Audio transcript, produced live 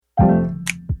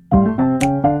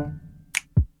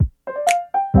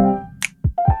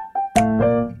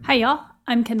Hey y'all,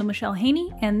 I'm Kendall Michelle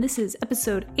Haney, and this is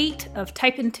episode 8 of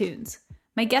Typin' Tunes.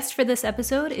 My guest for this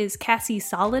episode is Cassie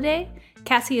Soliday.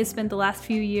 Cassie has spent the last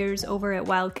few years over at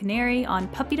Wild Canary on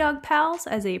Puppy Dog Pals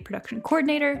as a production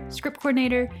coordinator, script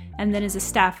coordinator, and then as a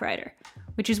staff writer,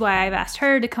 which is why I've asked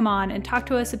her to come on and talk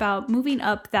to us about moving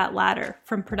up that ladder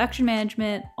from production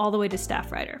management all the way to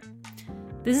staff writer.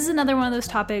 This is another one of those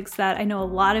topics that I know a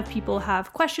lot of people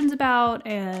have questions about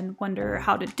and wonder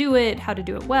how to do it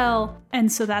well.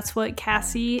 And so that's what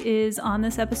Cassie is on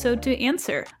this episode to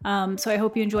answer. So I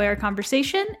hope you enjoy our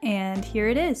conversation, and here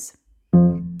it is.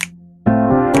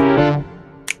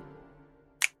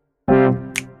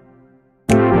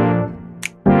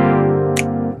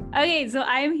 Okay, so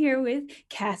I am here with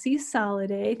Cassie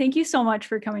Soliday. Thank you so much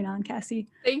for coming on, Cassie.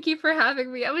 Thank you for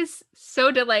having me. I was so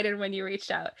delighted when you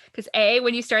reached out because A,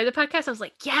 when you started the podcast, I was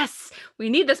like, yes, we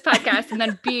need this podcast. And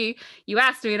then B, you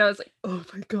asked me and I was like, oh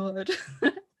my God.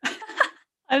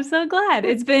 I'm so glad.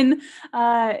 It's been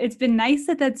nice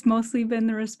that that's mostly been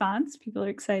the response. People are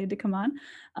excited to come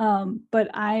on. But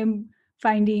I'm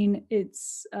finding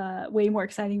it's way more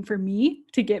exciting for me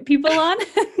to get people on.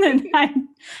 And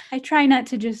I try not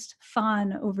to just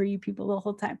fawn over you people the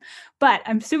whole time. But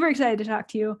I'm super excited to talk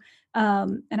to you.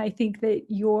 And I think that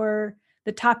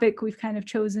the topic we've kind of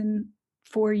chosen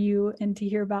for you and to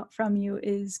hear about from you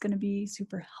is going to be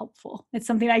super helpful. It's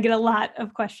something I get a lot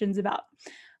of questions about.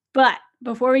 But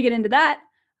before we get into that,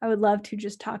 I would love to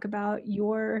just talk about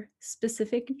your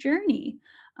specific journey.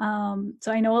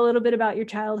 So I know a little bit about your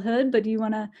childhood, but do you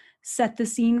want to set the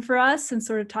scene for us and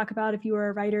sort of talk about if you were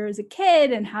a writer as a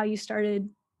kid and how you started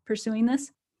pursuing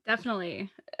this? Definitely.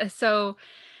 So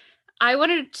I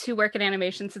wanted to work in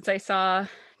animation since I saw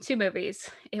two movies.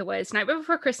 It was Nightmare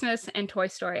Before Christmas and Toy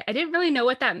Story. I didn't really know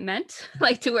what that meant,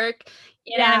 like to work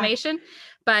in animation.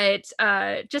 But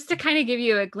just to kind of give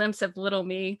you a glimpse of little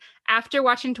me, after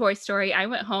watching Toy Story, I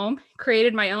went home,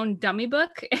 created my own dummy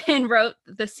book, and wrote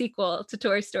the sequel to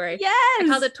Toy Story. Yes! I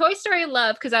called it Toy Story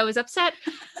Love because I was upset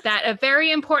that a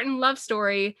very important love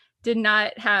story did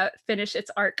not finish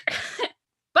its arc.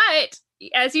 But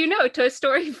as you know, Toy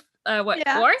Story,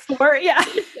 four? Four, yeah.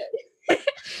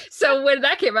 So when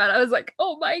that came out, I was like,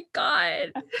 oh my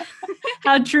God.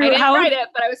 How true. I didn't write it,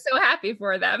 but I was so happy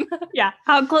for them. Yeah.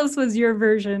 How close was your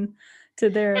version to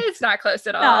their... It's not close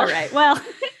at all. All right. Well,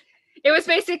 it was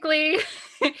basically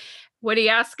Woody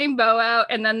asking Bo out,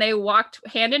 and then they walked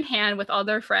hand in hand with all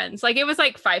their friends. Like, it was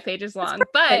like 5 pages long,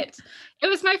 but it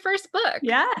was my first book.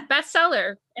 Yeah.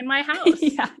 Bestseller in my house.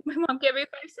 Yeah. My mom gave me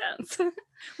 5 cents.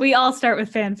 We all start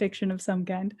with fan fiction of some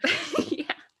kind. Yeah.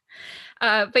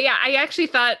 But yeah, I actually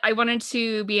thought I wanted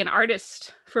to be an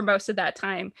artist for most of that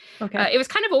time. Okay. It was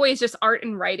kind of always just art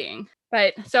and writing.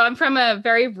 But so I'm from a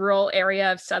very rural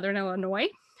area of Southern Illinois,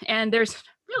 and there's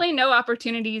really no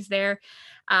opportunities there,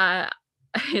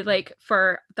 like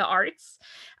for the arts.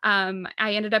 I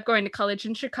ended up going to college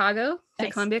in Chicago, to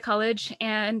Nice. Columbia College,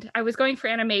 and I was going for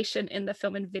animation in the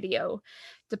film and video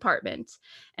department.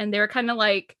 And they were kind of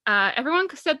like,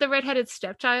 everyone said the redheaded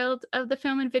stepchild of the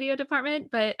film and video department,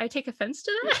 but I take offense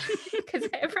to that because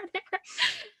I've read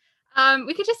it.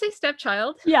 We could just say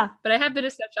stepchild. Yeah. But I have been a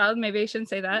stepchild. Maybe I shouldn't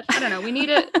say that. I don't know. We need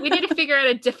to figure out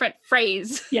a different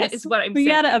phrase. Yes. Is what I'm saying.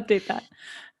 We got to update that.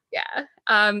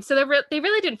 Yeah. So they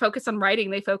really didn't focus on writing.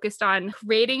 They focused on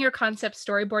creating your concept,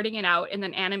 storyboarding it out, and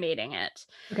then animating it.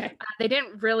 Okay. They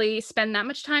didn't really spend that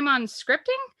much time on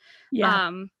scripting.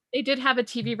 Yeah. They did have a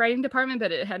TV writing department,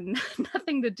 but it had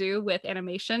nothing to do with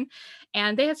animation.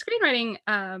 And they had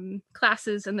screenwriting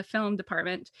classes in the film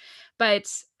department. But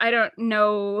I don't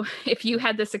know if you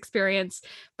had this experience,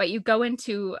 but you go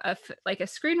into a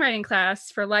screenwriting class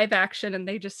for live action, and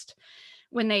they just,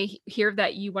 when they hear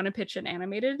that you want to pitch an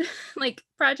animated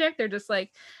project, they're just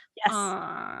like, yes.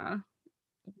 Why?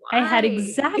 I had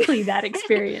exactly that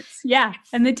experience. Yeah.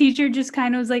 And the teacher just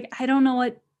kind of was like, I don't know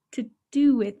what to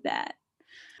do with that.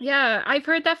 Yeah, I've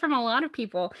heard that from a lot of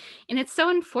people. And it's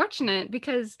so unfortunate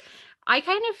because I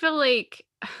kind of feel like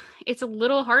it's a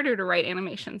little harder to write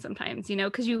animation sometimes,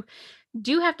 because you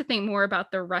do have to think more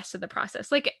about the rest of the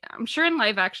process. Like, I'm sure in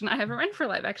live action, I haven't written for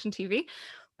live action TV,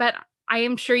 but I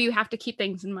am sure you have to keep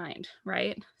things in mind,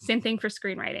 right? Same thing for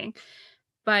screenwriting.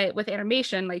 But with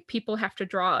animation, people have to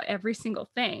draw every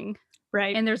single thing.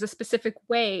 Right. And there's a specific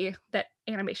way that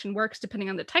animation works depending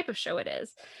on the type of show it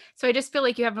is. So I just feel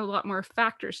like you have a lot more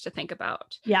factors to think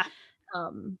about. Yeah.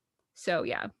 So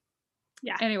yeah.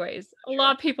 Yeah. Anyways, a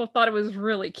lot of people thought it was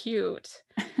really cute.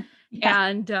 Yeah.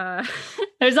 And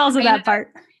there's also that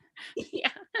part.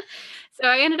 Yeah. So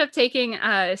I ended up taking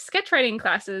sketch writing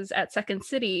classes at Second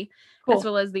City, as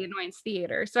well as the Annoyance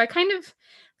Theater. So I kind of,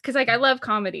 because I love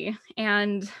comedy,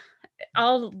 and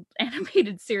all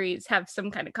animated series have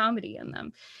some kind of comedy in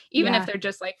them, even if Yeah. they're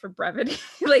just like for brevity,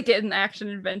 like in the action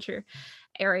adventure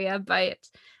area. But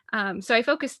so I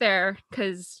focus there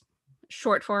because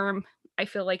short form, I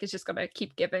feel like is just gonna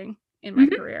keep giving in my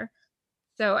Mhm. career.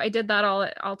 So I did that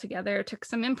all together. Took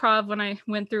some improv when I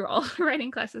went through all the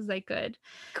writing classes I could.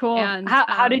 Cool. And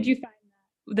How did you find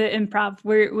the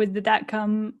improv? Did that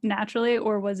come naturally,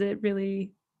 or was it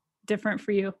really different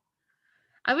for you?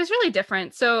 I was really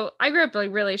different. So I grew up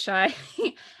like really shy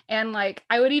and like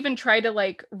I would even try to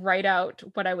like write out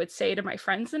what I would say to my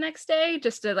friends the next day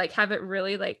just to like have it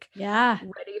really like Yeah.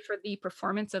 ready for the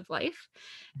performance of life.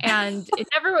 And it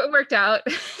never worked out.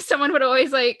 Someone would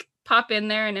always like pop in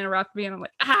there and interrupt me and I'm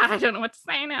like, I don't know what to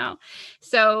say now.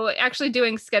 So actually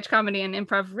doing sketch comedy and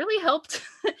improv really helped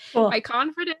Cool. my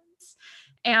confidence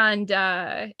and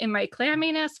in my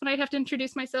clamminess when I'd have to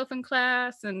introduce myself in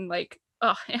class and like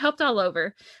it helped all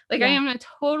over. Like I Yeah. am a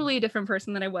totally different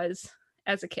person than I was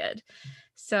as a kid.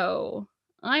 So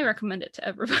I recommend it to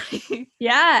everybody.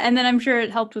 Yeah, and then I'm sure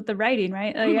it helped with the writing,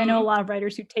 right? Like I know a Mhm. lot of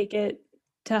writers who take it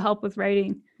to help with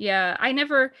writing. Yeah,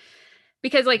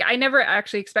 because like I never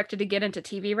actually expected to get into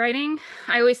TV writing.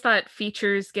 I always thought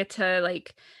features get to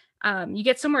like you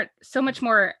get so much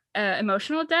more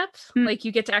emotional depth. Mm, Like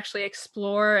you get to actually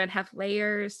explore and have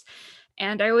layers.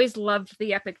 And I always loved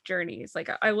the epic journeys. Like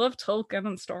I love Tolkien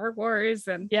and Star Wars,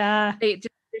 and yeah. there's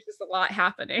just a lot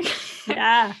happening.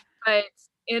 Yeah. But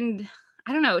in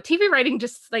I don't know, TV writing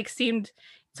just like seemed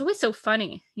it's always so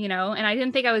funny, you know, and I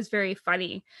didn't think I was very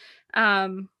funny.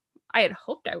 Um, I had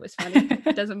hoped I was funny.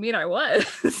 Doesn't mean I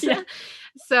was. Yeah.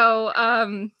 So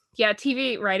yeah,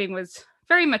 TV writing was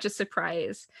very much a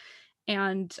surprise.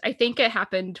 And I think it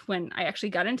happened when I actually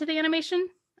got into the animation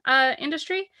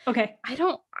industry. Okay.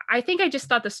 I think I just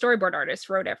thought the storyboard artist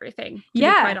wrote everything, to be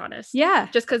quite Yeah. honest, Yeah.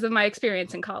 just because of my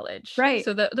experience in college. Right.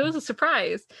 So that was a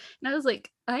surprise. And I was like,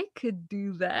 I could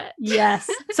do that. Yes.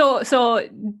 So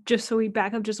just so we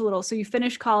back up just a little. So you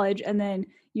finish college and then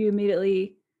you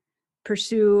immediately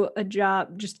pursue a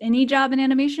job, just any job in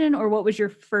animation, or what was your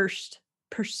first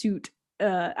pursuit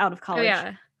out of Oh college?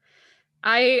 yeah.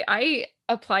 I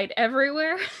applied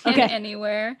everywhere and Okay.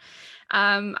 anywhere.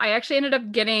 I actually ended up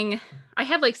I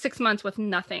had like 6 months with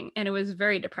nothing and it was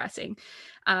very depressing.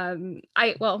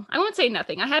 I won't say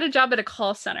nothing. I had a job at a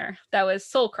call center that was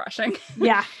soul crushing.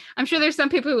 Yeah. I'm sure there's some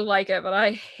people who like it, but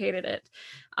I hated it.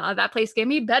 That place gave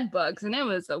me bed bugs and it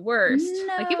was the worst.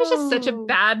 Like it was just such a No.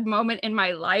 bad moment in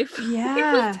my life. I will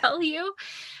Yeah. tell you.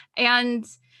 And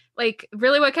like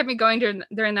really what kept me going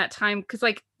during that time, because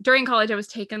like during college I was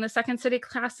taking the Second City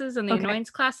classes and the Okay. annoyance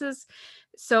classes.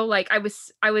 So like I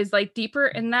was like deeper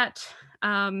in that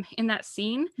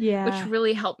scene, which Yeah.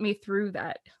 really helped me through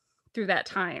that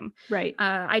time. Right.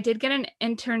 I did get an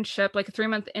internship, like a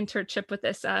 3-month internship with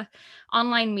this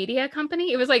online media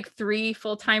company. It was like 3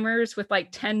 full-timers with like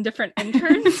 10 different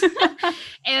interns.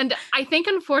 And I think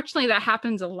unfortunately that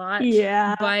happens a lot,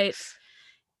 Yeah. but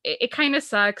it kind of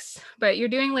sucks, but you're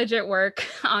doing legit work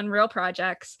on real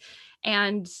projects.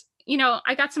 And, you know,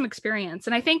 I got some experience.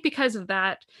 And I think because of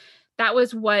that, that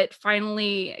was what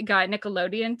finally got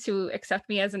Nickelodeon to accept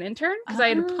me as an intern because I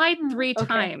had applied Ah, 3 okay.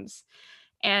 times.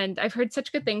 And I've heard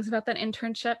such good things about that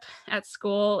internship at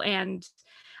school. And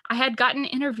I had gotten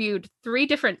interviewed 3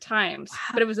 different times, Wow.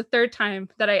 but it was the 3rd time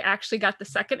that I actually got the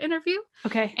second interview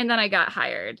Okay. and then I got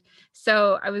hired.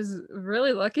 So I was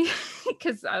really lucky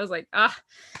because I was like,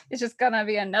 it's just gonna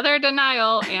be another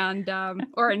denial and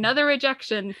or another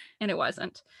rejection, and it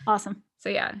wasn't. Awesome. So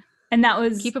yeah, And that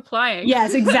was keep applying.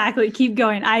 yes, exactly. Keep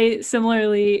going. I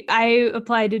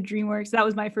applied to DreamWorks. That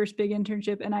was my first big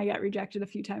internship, and I got rejected a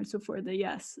few times before the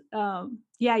yes.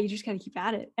 Yeah, you just got to keep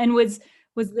at it. And was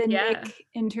the Yeah. Nick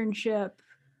internship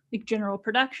like general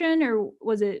production, or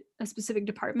was it a specific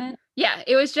department? Yeah,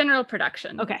 it was general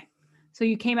production. Okay, so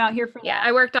you came out here for Yeah, that.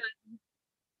 I worked on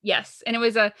yes, and it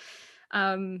was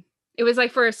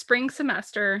like for a spring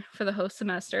semester for the host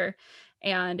semester.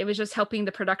 And it was just helping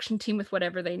the production team with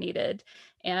whatever they needed.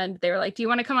 And they were like, do you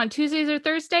want to come on Tuesdays or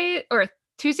Thursdays or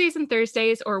Tuesdays and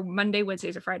Thursdays or Monday,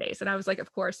 Wednesdays or Fridays? And I was like,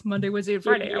 of course, Monday, Wednesday, and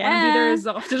Friday. I want to be there Yeah. as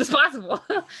often as possible.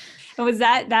 And was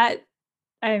that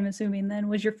I'm assuming then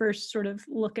was your first sort of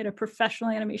look at a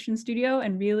professional animation studio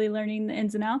and really learning the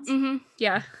ins and outs?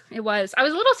 Yeah, it was. I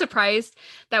was a little surprised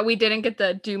that we didn't get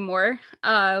to do more.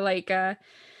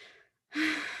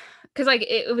 Because like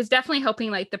it was definitely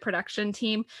helping like the production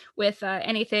team with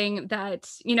anything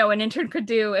that you know an intern could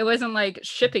do. It wasn't like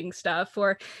shipping stuff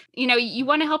or you know you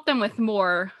want to help them with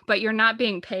more but you're not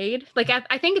being paid like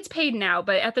I think it's paid now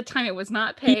but at the time it was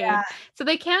not paid. Yeah. So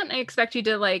they can't expect you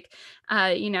to like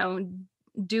you know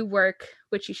do work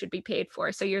which you should be paid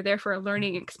for. So you're there for a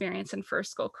learning experience and for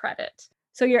school credit.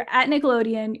 So you're at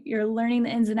Nickelodeon, you're learning the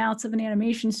ins and outs of an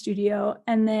animation studio,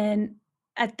 and then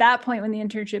at that point when the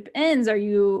internship ends, are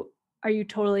you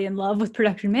totally in love with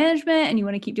production management and you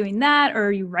want to keep doing that, or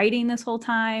are you writing this whole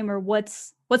time, or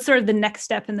what's sort of the next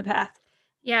step in the path?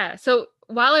 Yeah. So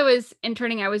while I was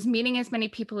interning, I was meeting as many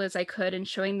people as I could and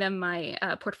showing them my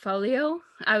portfolio.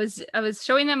 I was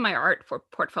showing them my art for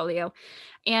portfolio,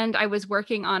 and I was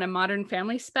working on a Modern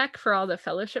Family spec for all the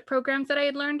fellowship programs that I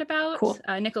had learned about. Cool.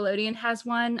 Nickelodeon has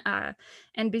one,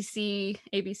 NBC,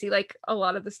 ABC, like a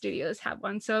lot of the studios have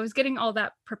one. So I was getting all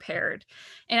that prepared,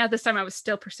 and at this time I was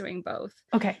still pursuing both.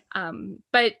 Okay.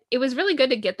 But it was really good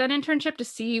to get that internship to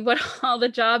see what all the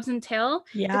jobs entail,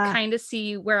 Yeah. to kind of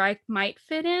see where I might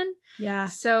fit in. Yeah.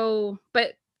 So,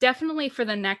 but definitely for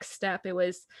the next step, it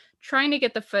was trying to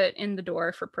get the foot in the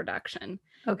door for production.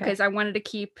 Okay. Because I wanted to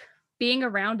keep being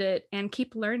around it and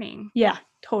keep learning. Yeah,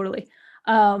 totally.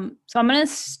 So I'm going to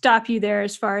stop you there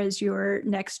as far as your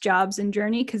next jobs and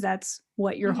journey, because that's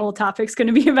what your whole topic's going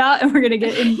to be about, and we're going to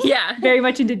get in very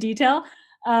much into detail.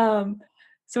 So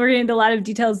we're getting into a lot of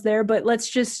details there, but let's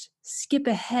just skip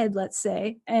ahead, let's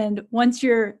say. And once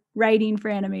you're writing for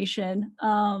animation,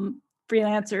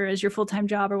 freelancer as your full-time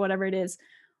job or whatever it is,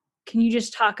 can you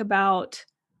just talk about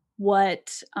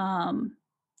what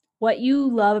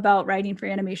you love about writing for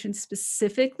animation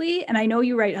specifically? And I know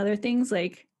you write other things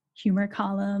like humor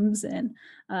columns and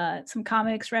some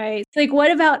comics, right? Like,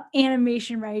 what about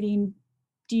animation writing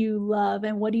do you love,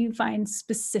 and what do you find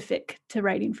specific to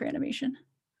writing for animation?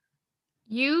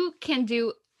 You can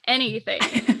do anything.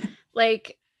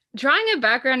 Like, drawing a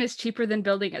background is cheaper than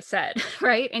building a set,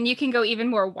 right? And you can go even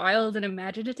more wild and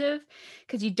imaginative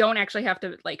because you don't actually have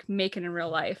to like make it in real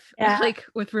life, like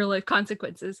with real life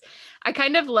consequences. I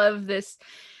kind of love this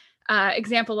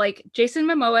example. Like, Jason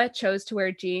Momoa chose to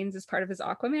wear jeans as part of his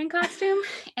Aquaman costume,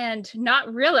 and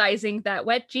not realizing that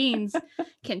wet jeans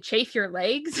can chafe your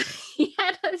legs.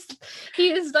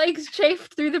 His legs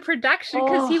chafed through the production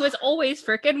because he was always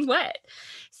freaking wet.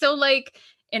 So like,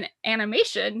 in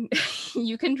animation,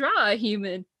 you can draw a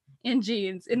human in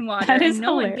jeans in water, that is and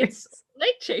no hilarious. one gets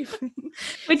leg chafing.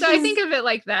 I think of it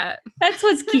like that. That's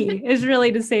what's key, is really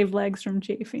to save legs from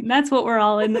chafing. That's what we're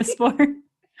all in this for.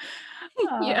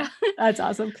 Yeah, that's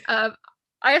awesome. I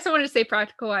also wanted to say,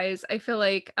 practical wise, I feel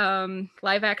like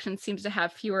live action seems to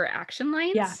have fewer action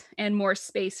lines and more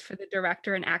space for the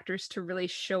director and actors to really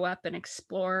show up and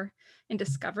explore and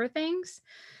discover things,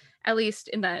 at least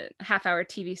in the half-hour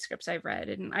TV scripts I've read.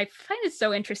 And I find it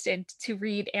so interesting to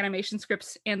read animation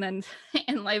scripts and then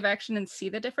in live action and see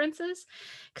the differences.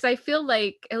 Because I feel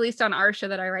like, at least on our show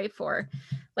that I write for,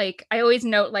 like, I always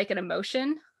note like an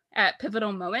emotion at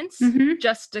pivotal moments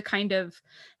just to kind of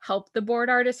help the board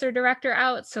artist or director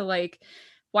out. So like,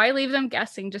 why leave them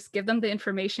guessing? Just give them the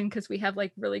information, because we have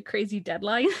like really crazy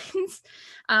deadlines.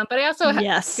 But I also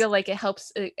feel like it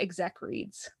helps exec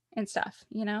reads and stuff,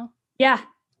 you know? Yeah.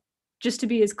 Just to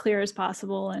be as clear as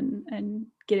possible and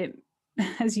get it,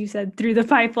 as you said, through the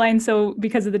pipeline. So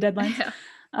because of the deadlines.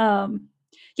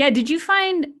 Did you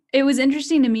find it was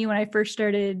interesting to me when I first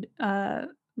started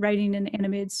writing an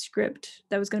animated script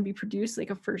that was going to be produced,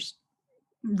 like a first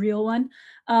real one,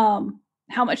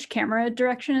 how much camera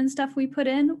direction and stuff we put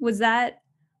in? Was that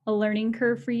a learning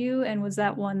curve for you? And was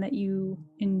that one that you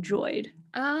enjoyed?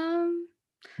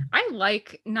 I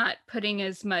like not putting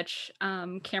as much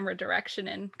camera direction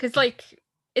in, because like,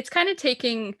 it's kind of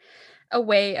taking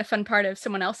away a fun part of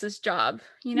someone else's job,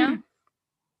 you know?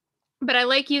 But I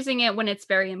like using it when it's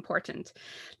very important.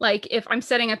 Like, if I'm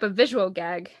setting up a visual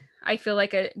gag, I feel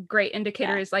like a great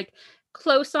indicator is like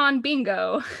close on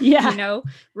bingo, you know,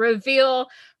 reveal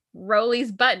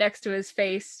Rolly's butt next to his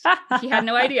face. He had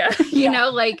no idea, you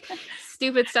know, like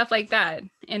stupid stuff like that,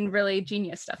 and really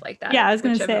genius stuff like that. Yeah, I was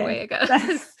going to say, way it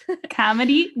goes.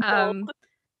 Comedy.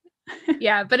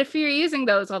 Yeah, but if you're using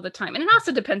those all the time, and it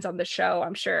also depends on the show,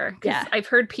 I'm sure. Because I've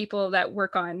heard people that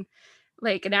work on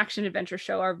like an action adventure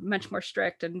show are much more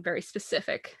strict and very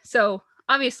specific. So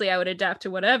obviously I would adapt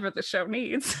to whatever the show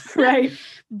needs. Right.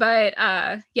 But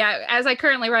as I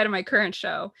currently write on my current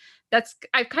show,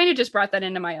 I've kind of just brought that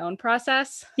into my own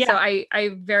process. Yeah. So I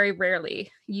very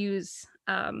rarely use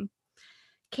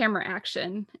camera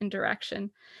action and direction.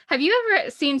 Have you ever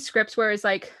seen scripts where it's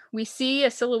like, we see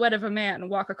a silhouette of a man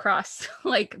walk across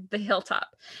like the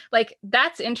hilltop? Like,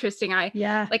 that's interesting. I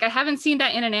haven't seen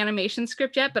that in an animation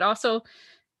script yet, but also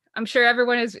I'm sure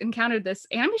everyone has encountered this.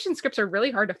 Animation scripts are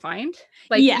really hard to find.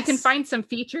 Like, you can find some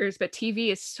features, but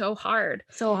TV is so hard.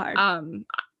 So hard.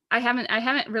 I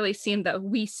haven't really seen the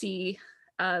we see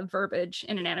verbiage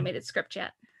in an animated script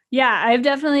yet. Yeah, I've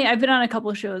been on a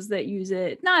couple shows that use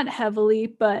it, not heavily,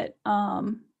 but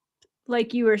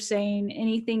like you were saying,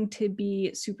 anything to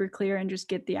be super clear and just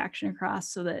get the action across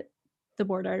so that the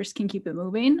board artist can keep it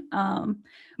moving. Mhm.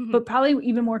 But probably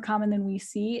even more common than we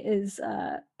see is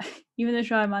even the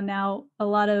show I'm on now, a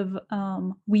lot of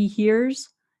we hears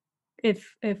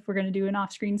if we're gonna do an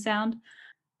off-screen sound.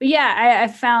 But yeah, I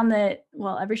found that,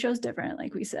 well, every show's different,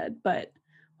 like we said, but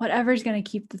whatever's gonna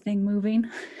keep the thing moving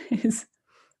is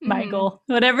my Mhm. goal.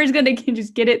 Whatever's gonna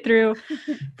just get it through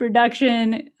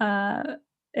production,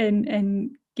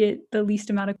 and get the least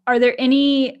amount of. Are there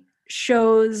any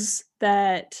shows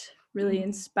that really Mhm.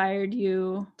 inspired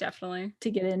you Definitely.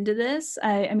 to get into this?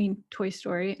 I mean, Toy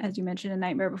Story, as you mentioned, A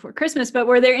Nightmare Before Christmas, but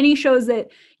were there any shows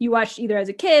that you watched either as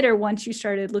a kid or once you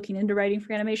started looking into writing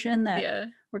for animation that Yeah.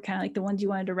 were kind of like the ones you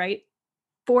wanted to write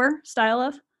for style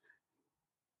of?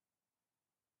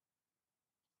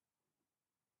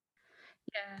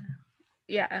 Yeah.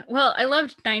 Yeah. Well, I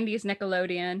loved 90s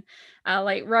Nickelodeon.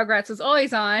 Like Rugrats was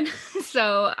always on.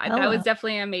 So that Hello. was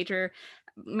definitely a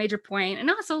major point. And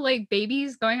also like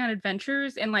babies going on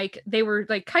adventures and like they were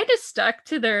like kind of stuck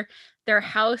to their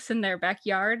house in their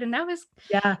backyard. And that was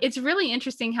Yeah. it's really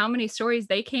interesting how many stories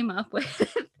they came up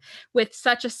with with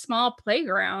such a small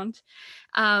playground.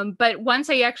 But once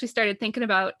I actually started thinking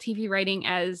about TV writing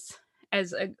as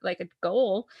a like a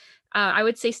goal, I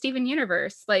would say Steven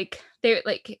Universe. Like they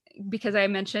like because I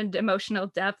mentioned emotional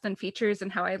depth and features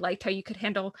and how I liked how you could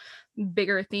handle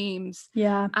bigger themes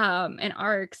Yeah. and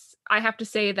arcs. I have to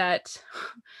say that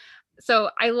so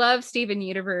I love Steven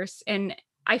Universe and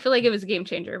I feel like it was a game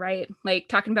changer, right? Like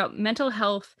talking about mental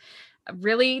health,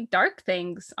 really dark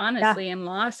things, Yeah. honestly, and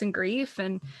loss and grief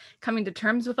and coming to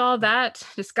terms with all that,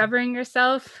 discovering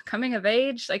yourself, coming of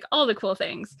age, like all the cool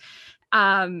things.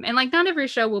 And like not every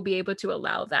show will be able to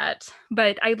allow that,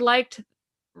 but I'd liked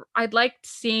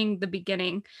seeing the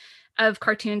beginning of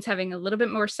cartoons having a little bit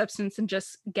more substance than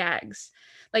just gags.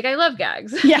 Like I love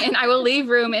gags Yeah. and I will leave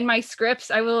room in my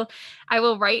scripts. I will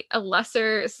write a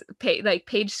lesser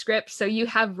page script so you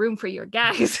have room for your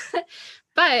gags.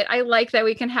 But I like that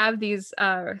we can have these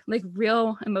like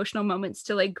real emotional moments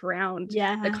to like ground the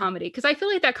Yeah. comedy because I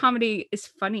feel like that comedy is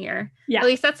funnier. At Yeah.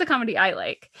 least that's the comedy I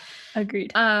like.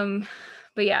 Agreed. Um,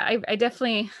 but yeah, I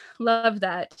definitely love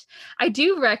that. I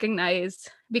do recognize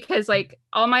because like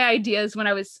all my ideas when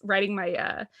I was writing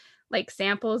my like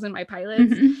samples and my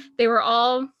pilots, Mhm. they were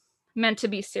all meant to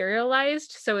be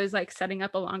serialized. So it was like setting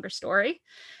up a longer story.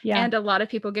 Yeah. And a lot of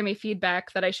people give me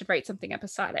feedback that I should write something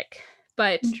episodic.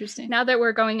 But Interesting. now that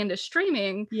we're going into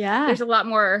streaming, Yeah. there's a lot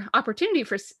more opportunity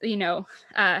for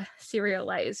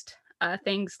serialized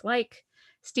things like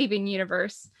Steven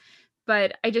Universe.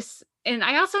 But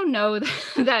I also know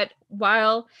that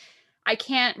while I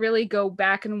can't really go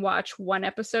back and watch one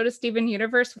episode of Steven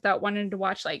Universe without wanting to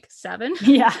watch like seven.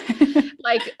 Yeah.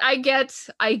 Like I get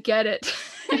it.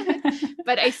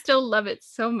 But I still love it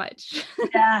so much.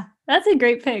 Yeah, that's a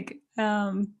great pick.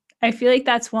 I feel like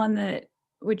that's one that,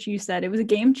 which you said, it was a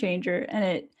game changer,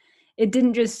 and it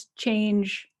didn't just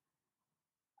change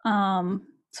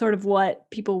sort of what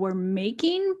people were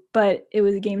making, but it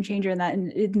was a game changer in that,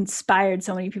 and it inspired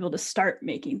so many people to start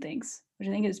making things, which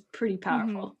I think is pretty Mhm.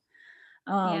 powerful.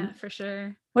 Yeah, Um, for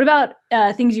sure. what about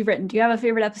things you've written? Do you have a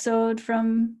favorite episode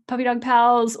from Puppy Dog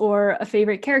Pals, or a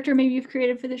favorite character maybe you've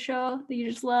created for the show that you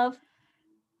just love?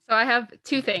 So I have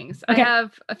two things. I Okay.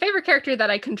 have a favorite character that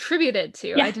I contributed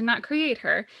to. I Yeah. did not create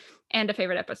her, and a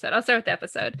favorite episode. I'll start with the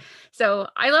episode. So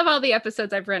I love all the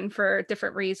episodes I've written for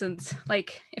different reasons.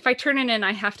 Like if I turn it in,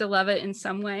 I have to love it in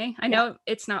some way. I Yeah. know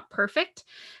it's not perfect,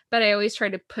 but I always try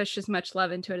to push as much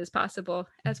love into it as possible,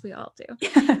 as we all do.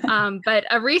 But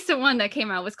a recent one that came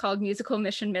out was called Musical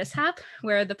Mission Mishap,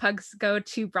 where the pugs go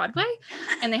to Broadway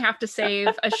and they have to save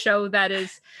a show that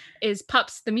is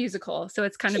Pups the musical. So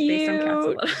it's kind of based on Cats a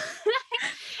Cute. little.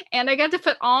 And I got to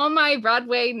put all my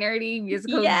Broadway nerdy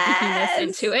musical geekiness Yes.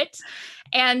 into it.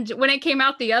 And when it came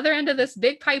out the other end of this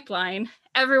big pipeline,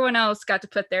 everyone else got to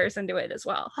put theirs into it as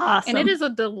well. And it Awesome. is a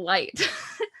delight.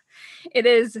 It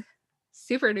is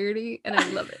super nerdy and I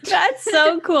love it. That's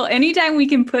so cool. Anytime we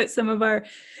can put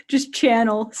just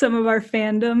channel some of our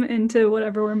fandom into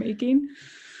whatever we're making.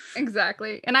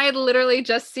 Exactly. And I had literally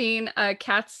just seen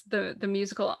Cats the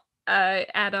musical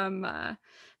Adam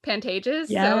Pantages.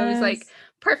 So it was like Yes.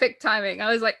 perfect timing. I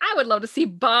was like, I would love to see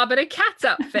Bob in a cat's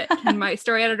outfit. And my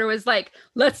story editor was like,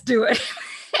 let's do it.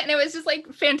 And it was just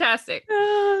like fantastic.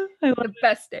 I love The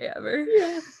best day ever.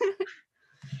 it.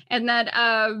 And then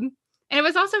and it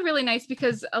was also really nice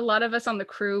because a lot of us on the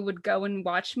crew would go and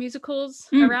watch musicals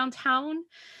Mm. around town.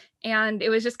 And it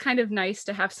was just kind of nice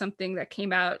to have something that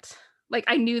came out Like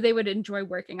I knew they would enjoy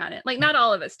working on it. Like not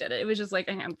all of us did it. It was just like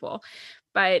a handful.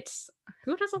 But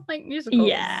who doesn't like musicals?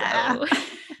 Yeah.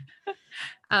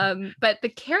 So but the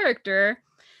character,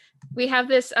 we have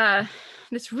this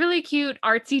this really cute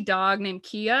artsy dog named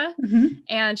Kia,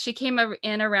 and she came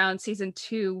in around season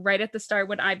 2, right at the start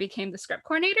when I became the script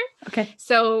coordinator. Okay.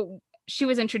 So she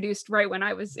was introduced right when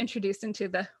I was introduced into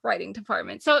the writing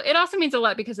department. So it also means a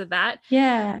lot because of that.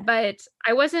 Yeah. But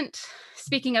I wasn't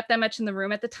speaking up that much in the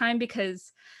room at the time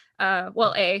because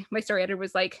my story editor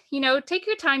was like, take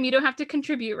your time. You don't have to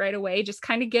contribute right away. Just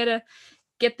kind of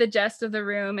get the gist of the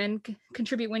room and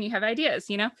contribute when you have ideas,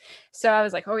 So I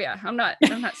was like, oh yeah, I'm not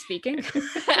speaking.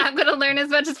 I'm going to learn as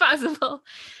much as possible.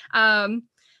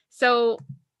 So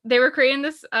they were creating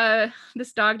this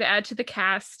dog to add to the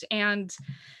cast. And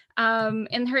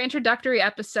in her introductory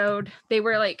episode, they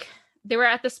were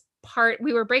at this part,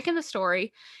 we were breaking the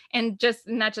story, and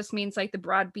that just means like the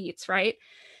broad beats, right?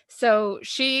 So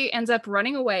she ends up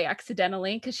running away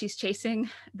accidentally because she's chasing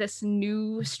this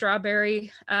new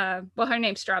strawberry. Her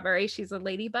name's Strawberry. She's a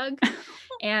ladybug.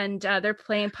 And they're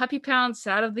playing puppy pounds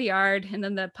out of the yard. And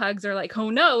then the pugs are like, oh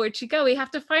no, where'd she go? We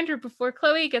have to find her before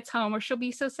Chloe gets home or she'll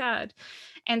be so sad.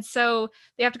 And so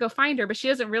they have to go find her, but she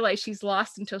doesn't realize she's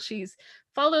lost until she's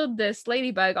followed this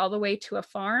ladybug all the way to a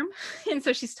farm. And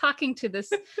so she's talking to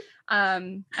this,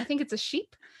 I think it's a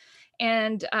sheep.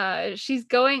 And she's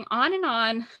going on and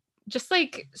on, just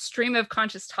like stream of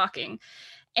conscious talking.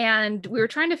 And we were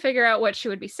trying to figure out what she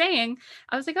would be saying.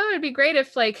 I was like, oh, it'd be great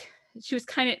if like she was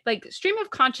kind of like stream of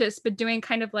conscious, but doing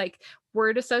kind of like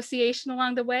word association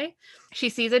along the way. She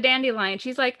sees a dandelion.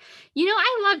 She's like,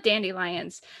 I love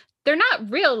dandelions. They're not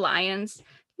real lions.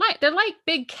 They're like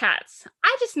big cats.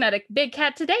 I just met a big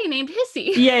cat today named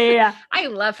Hissy. Yeah. I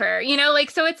love her,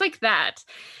 so it's like that.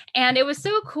 And it was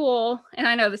so cool. And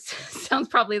I know this sounds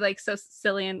probably like so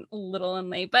silly and little and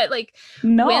late, but like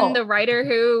when the writer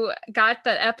who got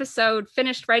the episode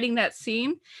finished writing that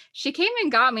scene, she came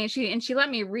and got me and she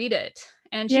let me read it.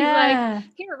 And she's like,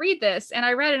 here, read this. And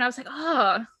I read it and I was like,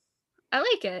 oh, I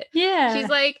like it. Yeah. She's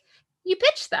like, you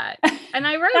pitched that. And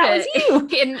I wrote that it.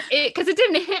 Was you. And because it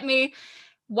didn't hit me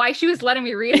why she was letting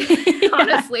me read it,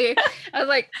 honestly. I was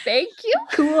like, thank you.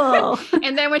 Cool.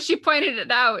 And then when she pointed it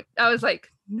out, I was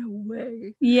like, no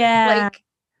way. Yeah.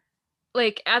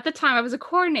 Like at the time I was a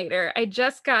coordinator. I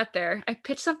just got there. I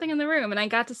pitched something in the room and I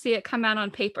got to see it come out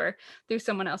on paper through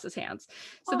someone else's hands.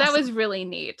 So that was really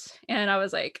neat. And I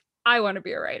was like, I want to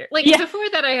be a writer. Like before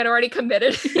that I had already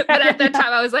committed, but at that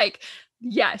time I was like,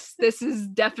 yes, this is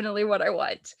definitely what I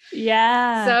want.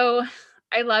 Yeah. So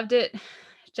I loved it.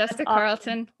 Jessica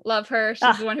Carlton, love her.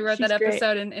 She's the one who wrote that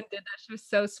episode and did that. She was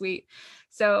so sweet.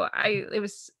 So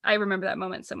I remember that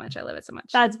moment so much. I love it so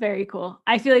much. That's very cool.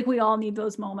 I feel like we all need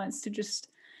those moments to just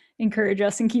encourage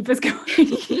us and keep us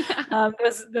going.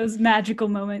 Those magical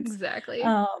moments. Exactly.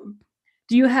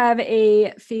 Do you have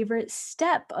a favorite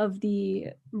step of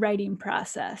the writing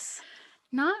process?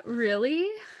 Not really.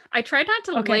 I try not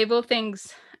to label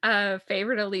things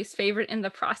favorite or least favorite in the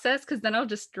process, because then I'll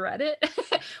just dread it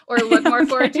or look more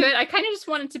forward to it. I kind of just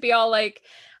want it to be all like,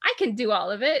 I can do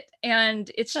all of it and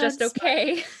it's just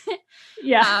okay.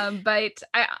 Yeah. But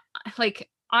I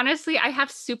honestly, I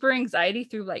have super anxiety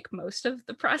through like most of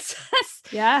the process.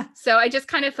 Yeah. So I just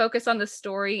kind of focus on the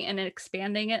story and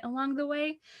expanding it along the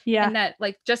way. Yeah. And that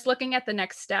like just looking at the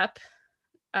next step,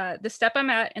 the step I'm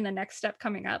at and the next step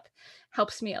coming up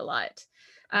helps me a lot.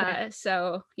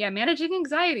 So yeah, managing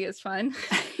anxiety is fun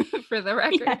for the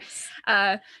record. Yes.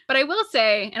 But I will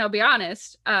say, and I'll be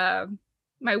honest,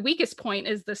 my weakest point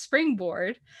is the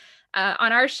springboard.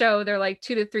 On our show, they're like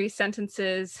 2 to 3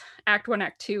 sentences, act 1,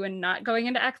 act 2, and not going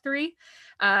into act 3.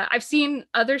 I've seen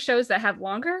other shows that have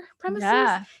longer premises.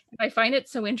 Yeah. I find it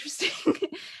so interesting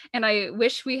and I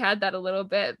wish we had that a little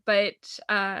bit, but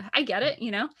I get it,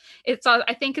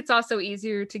 I think it's also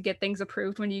easier to get things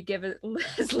approved when you give it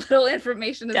as little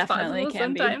information as Definitely possible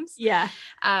sometimes. Be. Yeah.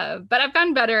 But I've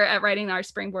gotten better at writing our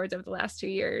springboards over the last 2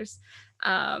 years.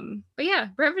 But yeah,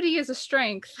 brevity is a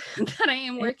strength that I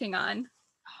am working on.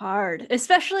 Hard,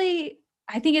 especially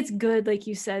I think it's good, like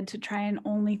you said, to try and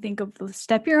only think of the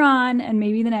step you're on and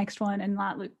maybe the next one and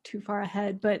not look too far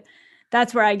ahead. But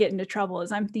that's where I get into trouble,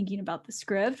 is I'm thinking about the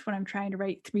script when I'm trying to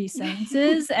write 3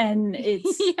 sentences and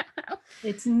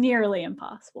it's nearly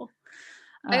impossible.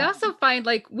 I also find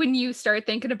like when you start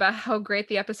thinking about how great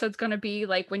the episode's going to be,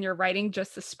 like when you're writing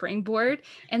just the springboard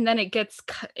and then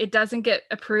it doesn't get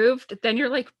approved, then you're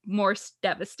like more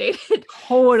devastated.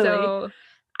 Totally. So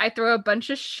I throw a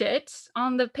bunch of shit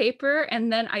on the paper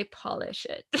and then I polish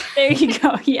it. There you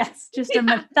go. Yes. Just a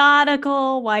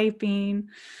methodical wiping.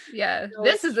 Yeah.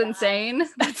 This is insane.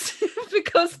 That's if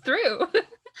it goes through.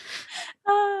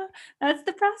 That's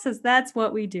the process. That's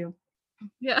what we do.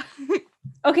 Yeah.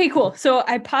 Okay, cool. So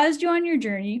I paused you on your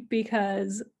journey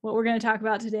because what we're going to talk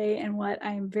about today and what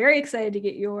I'm very excited to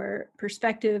get your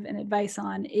perspective and advice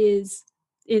on is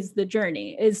the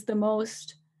journey. Is the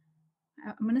most,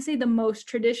 I'm going to say the most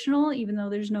traditional, even though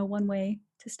there's no one way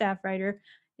to staff writer.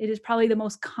 It is probably the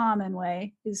most common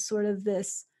way, is sort of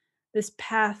this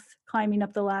path climbing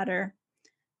up the ladder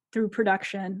through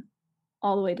production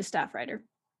all the way to staff writer.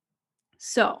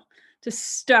 So to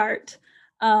start,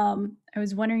 I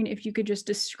was wondering if you could just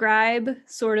describe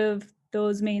sort of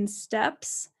those main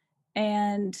steps,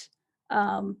 and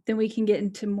then we can get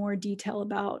into more detail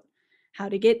about how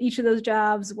to get each of those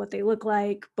jobs, what they look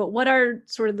like, but what are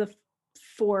sort of the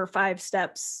 4 or 5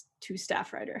 steps to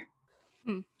staff writer?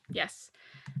 Yes.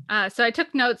 So I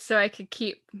took notes so I could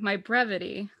keep my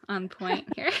brevity on point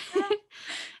here.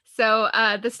 So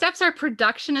the steps are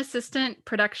production assistant,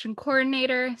 production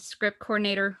coordinator, script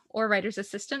coordinator, or writer's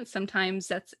assistant. Sometimes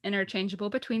that's interchangeable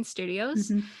between studios,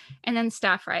 and then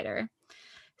staff writer.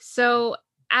 So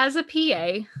as a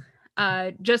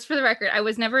PA, just for the record, I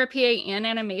was never a PA in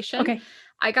animation. Okay.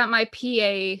 I got my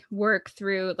PA work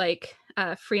through like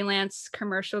freelance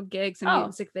commercial gigs and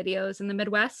music videos in the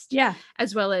Midwest. Yeah.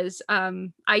 As well as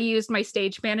I used my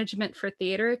stage management for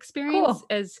theater experience. Cool.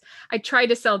 As I tried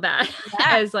to sell that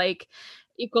as like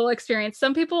equal experience.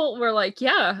 Some people were like,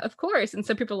 yeah, of course. And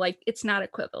some people like, it's not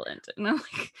equivalent. And I'm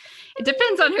like, it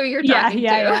depends on who you're talking to.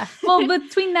 Yeah. Well,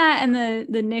 between that and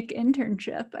the Nick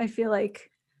internship, I feel like.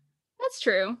 That's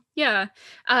true. Yeah.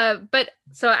 But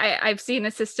so I've seen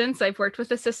assistants. I've worked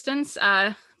with assistants.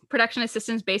 Production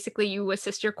assistants, basically you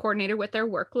assist your coordinator with their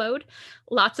workload.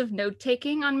 Lots of note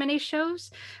taking on many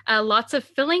shows. Lots of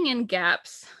filling in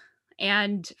gaps.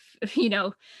 And,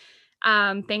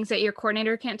 things that your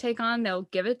coordinator can't take on, they'll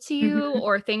give it to you,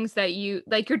 or things that you,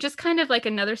 like, you're just kind of like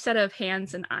another set of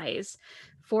hands and eyes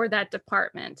for that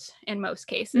department in most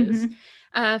cases.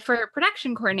 For a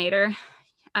production coordinator,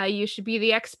 you should be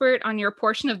the expert on your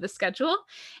portion of the schedule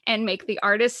and make the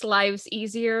artists' lives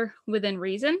easier within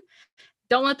reason.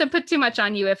 Don't let them put too much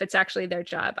on you if it's actually their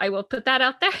job. I will put that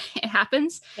out there. It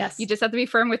happens. Yes. You just have to be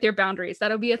firm with your boundaries.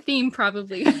 That'll be a theme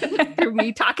probably through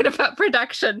me talking about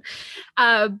production.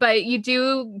 But you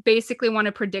do basically want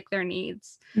to predict their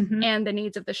needs and the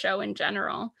needs of the show in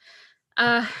general.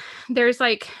 There's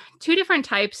like 2 different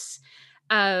types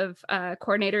of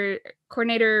coordinator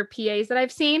PAs that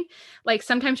I've seen. Like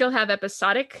sometimes you'll have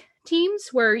episodic teams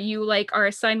where you like are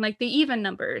assigned like the even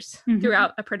numbers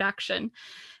throughout a production.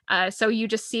 So you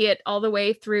just see it all the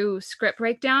way through script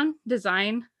breakdown,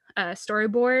 design,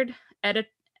 storyboard,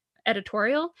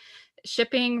 editorial,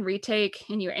 shipping, retake,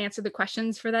 and you answer the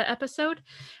questions for that episode.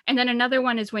 And then another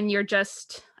one is when you're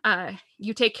just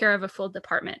you take care of a full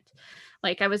department.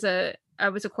 Like I was a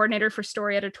coordinator for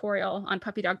story editorial on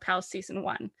Puppy Dog Pals season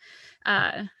 1.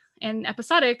 And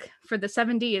episodic for the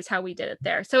 7D is how we did it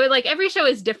there. So like every show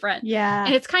is different. Yeah.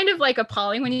 And it's kind of like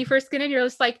appalling when you first get in. You're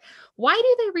just like, why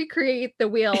do they recreate the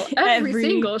wheel every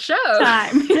single show?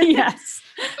 Time. Yes.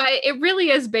 But it really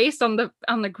is based on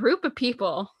the group of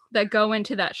people that go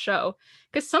into that show.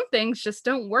 Because some things just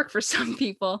don't work for some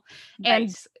people. Right.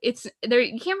 And it's there,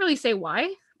 you can't really say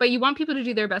why, but you want people to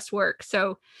do their best work.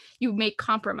 So you make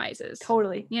compromises.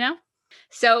 Totally.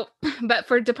 So, but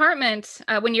for department,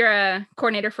 when you're a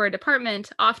coordinator for a department,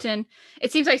 often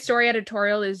it seems like story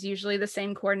editorial is usually the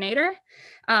same coordinator.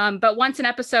 But once an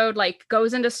episode like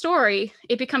goes into story,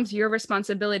 it becomes your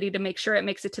responsibility to make sure it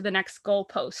makes it to the next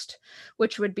goalpost,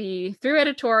 which would be through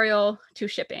editorial to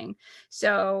shipping.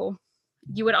 So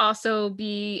you would also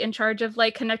be in charge of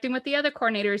like connecting with the other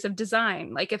coordinators of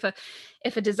design. Like if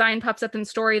a design pops up in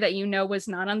story that was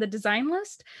not on the design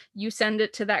list, you send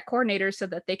it to that coordinator so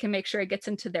that they can make sure it gets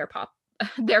into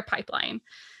their pipeline.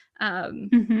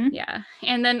 Yeah.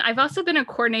 And then I've also been a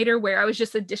coordinator where I was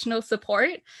just additional support.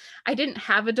 I didn't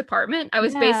have a department. I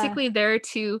was basically there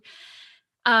to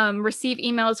receive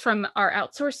emails from our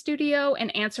outsourced studio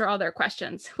and answer all their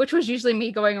questions, which was usually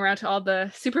me going around to all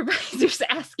the supervisors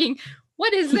asking,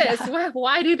 what is this?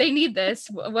 Why do they need this?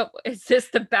 What is this,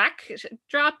 the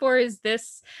backdrop, or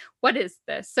what is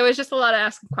this? So it's just a lot of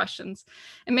asking questions.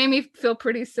 It made me feel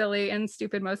pretty silly and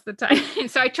stupid most of the time.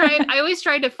 So I always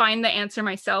tried to find the answer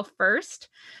myself first,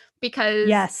 because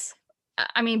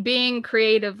I mean, being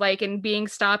creative, like, and being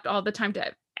stopped all the time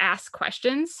to ask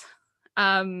questions,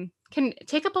 can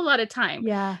take up a lot of time.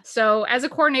 Yeah. So as a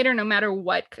coordinator, no matter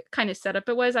what kind of setup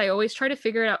it was, I always try to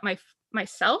figure it out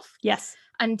myself. Yes.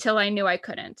 until I knew I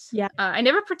couldn't. Yeah. I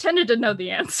never pretended to know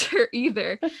the answer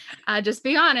either. Just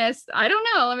be honest. I don't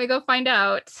know. Let me go find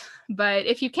out. But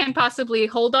if you can possibly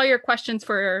hold all your questions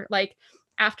for like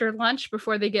after lunch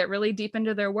before they get really deep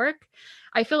into their work,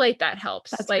 I feel like that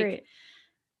helps. That's like great.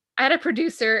 I had a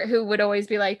producer who would always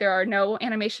be like, there are no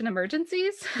animation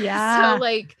emergencies. Yeah. So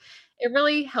like it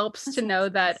really helps to know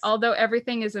that although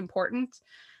everything is important,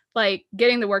 like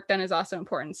getting the work done is also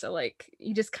important. So like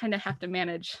you just kind of have to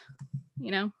manage,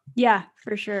 you know? Yeah,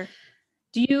 for sure.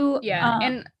 Do you Yeah.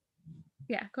 And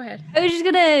yeah, go ahead. I was just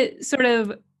gonna sort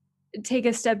of take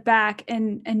a step back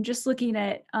and just looking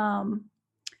at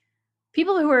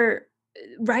people who are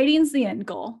writing's the end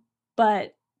goal,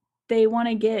 but they want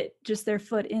to get just their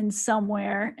foot in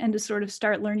somewhere and to sort of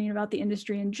start learning about the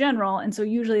industry in general. And so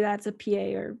usually that's a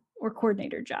PA or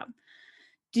coordinator job.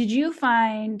 Did you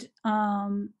find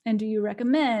and do you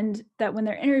recommend that when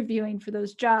they're interviewing for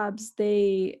those jobs,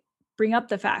 they bring up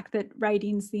the fact that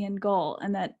writing's the end goal,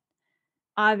 and that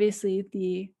obviously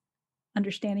the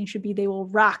understanding should be they will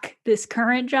rock this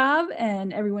current job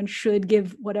and everyone should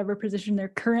give whatever position they're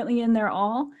currently in their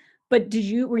all? But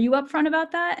were you upfront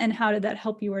about that, and how did that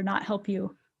help you or not help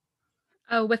you?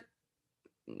 With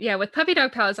Puppy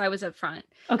Dog Pals, I was up front.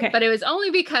 Okay. But it was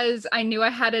only because I knew I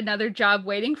had another job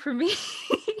waiting for me.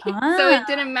 So it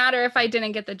didn't matter if I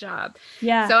didn't get the job.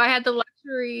 Yeah. So I had the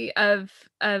luxury of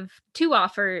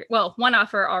one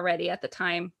offer already at the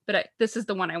time, but this is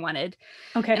the one I wanted.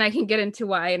 Okay. And I can get into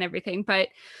why and everything. But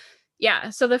yeah,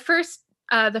 so the first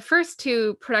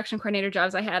two production coordinator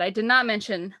jobs I had, I did not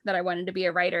mention that I wanted to be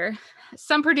a writer.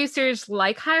 Some producers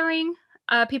like hiring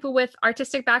people with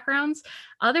artistic backgrounds.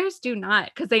 Others do not,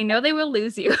 because they know they will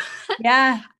lose you.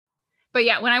 Yeah. But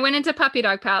yeah, when I went into Puppy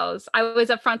Dog Pals, I was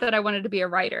upfront that I wanted to be a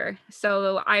writer.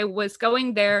 So I was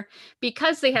going there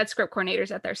because they had script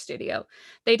coordinators at their studio.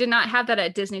 They did not have that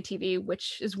at Disney TV,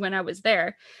 which is when I was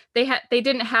there. They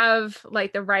didn't have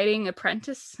like the writing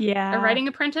apprentice. Yeah. A writing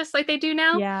apprentice like they do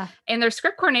now. Yeah. And their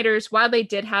script coordinators, while they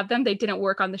did have them, they didn't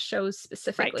work on the shows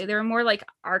specifically. Right. They were more like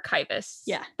archivists.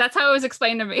 Yeah. That's how it was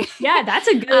explained to me. Yeah, that's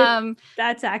a good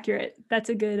that's accurate. That's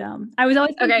a good I was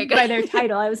always by their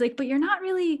title. I was like, but you're not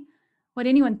really what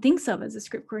anyone thinks of as a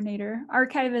script coordinator.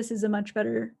 Archivist is a much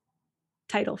better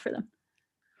title for them.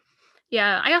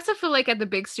 Yeah, I also feel like at the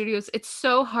big studios, it's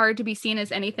so hard to be seen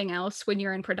as anything else when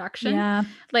you're in production. Yeah.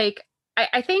 Like,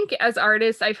 I think as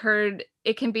artists, I've heard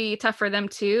it can be tough for them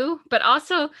too. But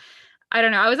also, I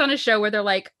don't know, I was on a show where they're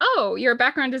like, oh, you're a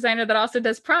background designer that also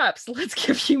does props. Let's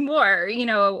give you more,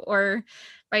 or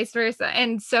vice versa.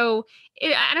 And so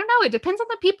I don't know, it depends on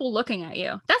the people looking at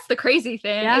you. That's the crazy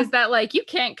thing, is that like you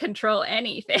can't control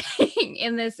anything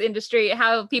in this industry.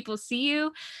 How people see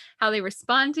you, how they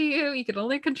respond to you, you can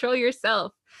only control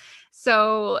yourself.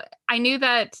 So I knew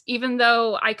that even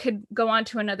though I could go on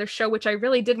to another show, which I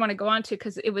really did want to go on to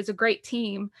because it was a great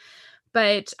team,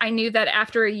 but I knew that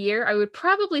after a year, I would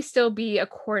probably still be a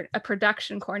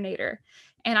production coordinator.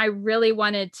 And I really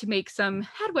wanted to make some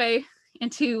headway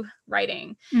into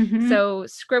writing. Mm-hmm. So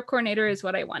script coordinator is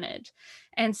what I wanted.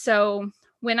 And so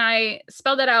when I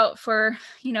spelled it out for,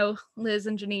 Liz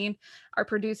and Janine, our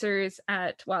producers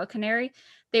at Wild Canary,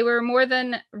 they were more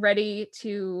than ready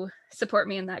to support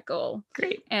me in that goal.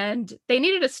 Great. And they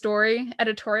needed a story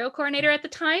editorial coordinator at the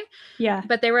time. Yeah.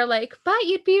 But they were like, but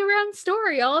you'd be around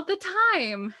story all of the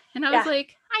time. And I was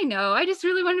like, I know, I just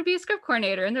really wanted to be a script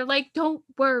coordinator. And they're like, don't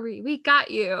worry, we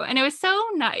got you. And it was so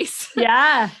nice.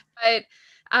 Yeah. But,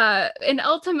 and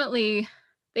ultimately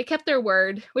they kept their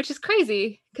word, which is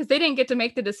crazy because they didn't get to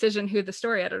make the decision who the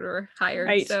story editor hired.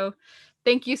 Right. So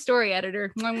thank you, story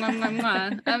editor. Mwah, mwah, mwah,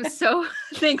 mwah. I'm so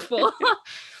thankful.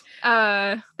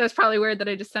 That's probably weird that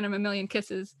I just sent him a million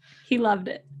kisses. He loved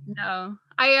it. No,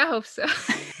 I hope so.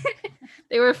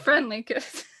 They were friendly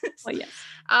kisses. Well, yes.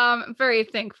 Very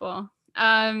thankful.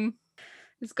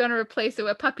 Just going to replace it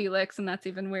with puppy licks, and that's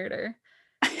even weirder.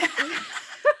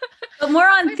 But more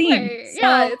on theme.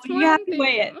 So it's more you have to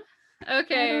weigh it.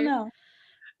 Okay.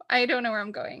 I don't know where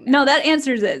I'm going now. No, that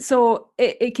answers it. So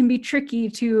it can be tricky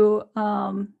to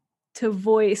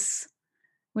voice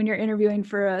when you're interviewing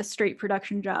for a straight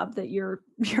production job that you're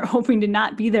hoping to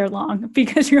not be there long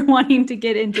because you're wanting to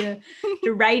get into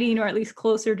writing, or at least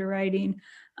closer to writing.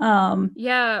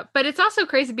 Yeah, but it's also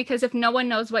crazy because if no one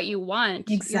knows what you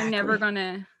want, exactly, you're never going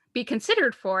to be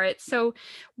considered for it. So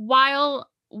while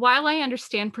I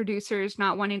understand producers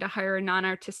not wanting to hire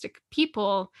non-artistic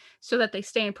people so that they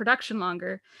stay in production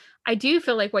longer, I do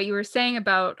feel like what you were saying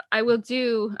about I will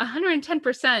do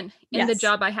 110% in the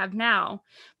job I have now,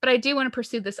 but I do want to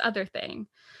pursue this other thing.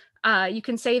 You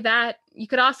can say that. You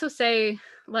could also say,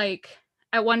 like,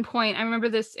 at one point, I remember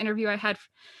this interview I had.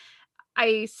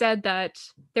 I said that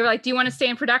they were like, do you want to stay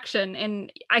in production?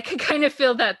 And I could kind of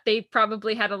feel that they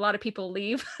probably had a lot of people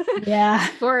leave Yeah.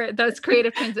 for those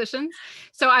creative transitions.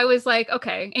 So I was like,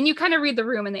 okay. And you kind of read the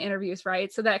room in the interviews,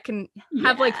 right? So that can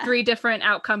have like Yeah. 3 different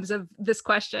outcomes of this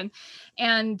question.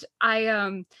 And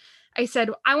I said,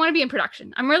 I want to be in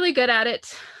production. I'm really good at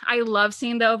it. I love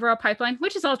seeing the overall pipeline,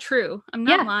 which is all true. I'm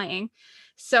not Yeah. lying.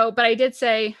 So, but I did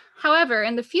say, however,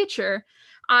 in the future,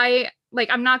 I'm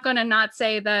not going to not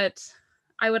say that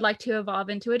I would like to evolve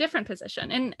into a different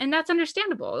position. And that's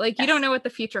understandable. Like, you don't know what the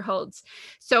future holds.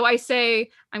 So I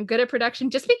say, I'm good at production,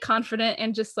 just be confident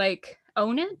and just like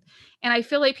own it. And I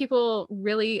feel like people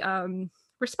really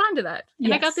respond to that.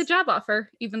 And I got the job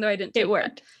offer, even though I didn't take it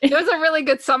worked. It was a really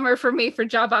good summer for me for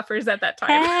job offers at that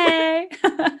time. Hey.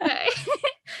 Okay.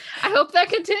 I hope that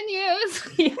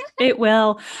continues. It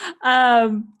will.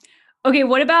 Okay,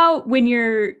 what about when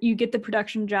you get the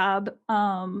production job,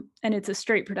 and it's a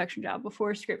straight production job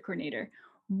before script coordinator?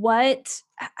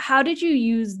 How did you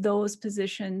use those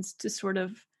positions to sort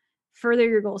of further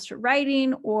your goals to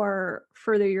writing or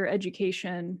further your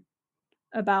education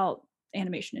about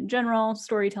animation in general,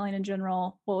 storytelling in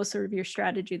general? What was sort of your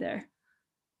strategy there?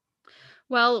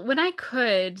 Well, when I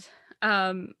could,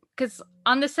 because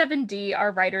on the 7D,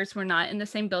 our writers were not in the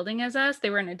same building as us.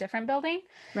 They were in a different building.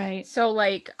 Right. So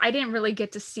like, I didn't really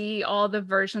get to see all the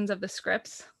versions of the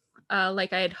scripts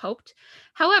like I had hoped.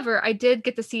 However, I did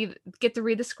get to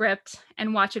read the script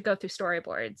and watch it go through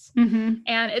storyboards. Mm-hmm.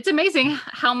 And it's amazing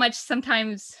how much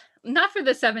sometimes, not for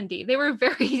the 7D, they were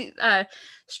very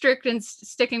strict in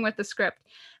sticking with the script.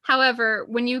 However,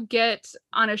 when you get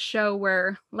on a show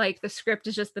where like the script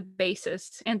is just the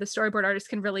basis and the storyboard artist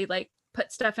can really like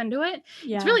put stuff into it,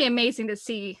 it's really amazing to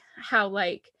see how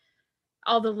like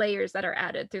all the layers that are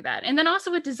added through that. And then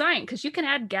also with design, because you can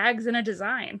add gags in a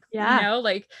design. Yeah. You know,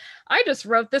 like I just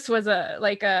wrote this was a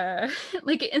like an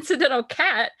incidental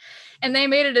cat, and they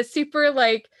made it a super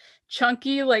like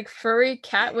chunky, like furry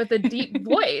cat with a deep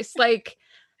voice. Like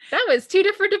that was 2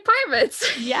 different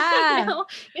departments. Yeah. You know?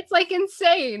 It's like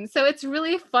insane. So it's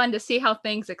really fun to see how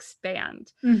things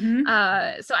expand.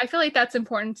 Mm-hmm. So I feel like that's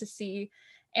important to see.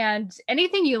 And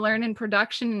anything you learn in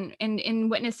production and in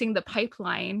witnessing the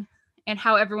pipeline and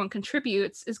how everyone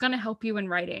contributes is going to help you in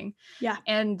writing. Yeah.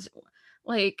 And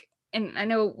like, and I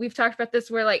know we've talked about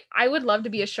this where like, I would love to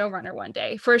be a showrunner one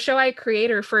day for a show I create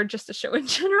or for just a show in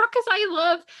general, because I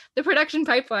love the production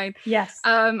pipeline. Yes.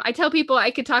 I tell people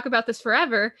I could talk about this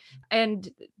forever and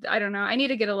I don't know, I need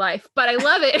to get a life, but I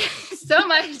love it so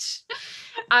much.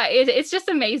 It's just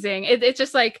amazing. It's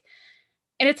just like,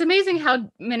 and it's amazing how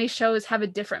many shows have a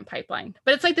different pipeline,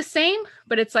 but it's like the same,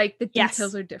 but it's like the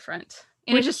details are different.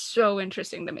 And it's just so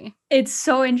interesting to me. It's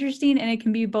so interesting, and it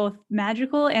can be both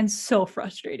magical and so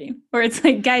frustrating. Where it's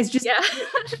like, guys, just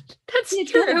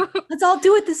that's true. Let's all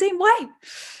do it the same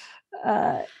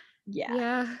way.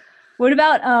 Yeah. What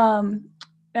about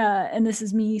and this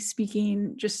is me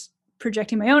speaking, just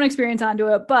projecting my own experience onto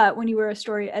it. But when you were a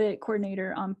story edit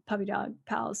coordinator on Puppy Dog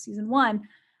Pals season 1,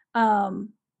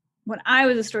 when I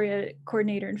was a story edit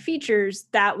coordinator in features,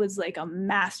 that was like a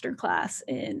masterclass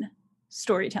in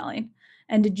storytelling.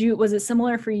 And was it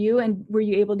similar for you? And were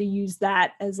you able to use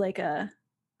that as like a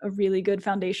really good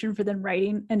foundation for them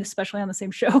writing, and especially on the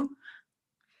same show?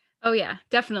 Oh yeah,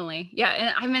 definitely. Yeah.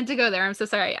 And I meant to go there. I'm so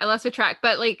sorry. I lost the track,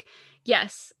 but like,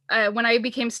 yes. When I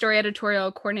became story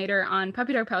editorial coordinator on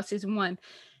Puppy Dog Pals season 1,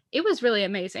 it was really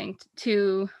amazing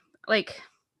to like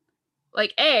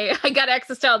I got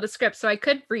access to all the scripts, so I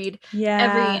could read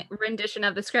every rendition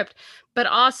of the script, but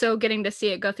also getting to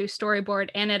see it go through storyboard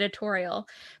and editorial,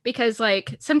 because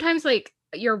like sometimes like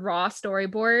your raw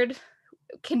storyboard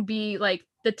can be like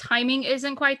the timing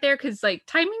isn't quite there, because like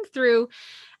timing through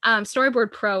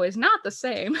Storyboard Pro is not the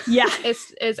same.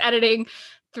 It's editing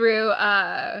through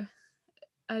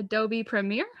Adobe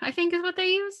Premiere, I think is what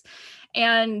they use,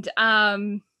 and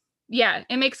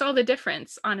it makes all the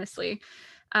difference, honestly.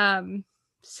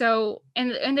 So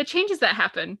and the changes that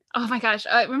happen, oh my gosh,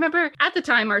 I remember at the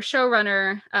time our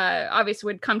showrunner obviously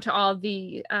would come to all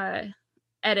the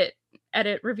edit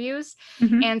reviews,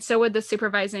 and so would the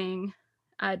supervising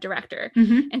director,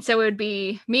 and so it would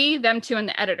be me, them two, and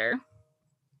the editor.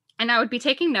 And I would be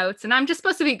taking notes, and I'm just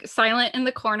supposed to be silent in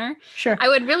the corner. Sure. I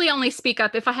would really only speak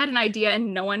up if I had an idea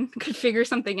and no one could figure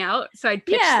something out. So I'd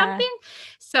pitch something.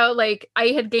 So like I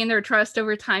had gained their trust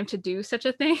over time to do such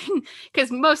a thing. Because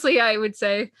mostly I would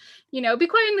say, be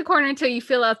quiet in the corner until you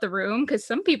fill out the room, because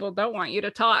some people don't want you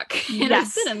to talk. And I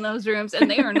sit in those rooms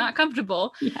and they are not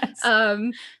comfortable.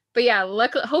 But yeah,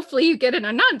 luckily, hopefully you get in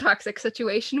a non-toxic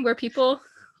situation where people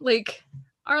like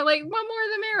are like, well,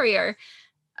 more the merrier.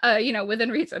 within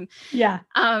reason. Yeah.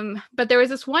 But there was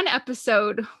this one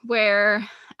episode where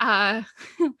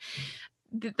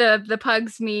the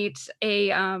pugs meet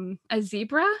a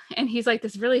zebra, and he's like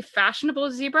this really fashionable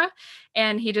zebra,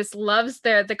 and he just loves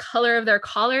the color of their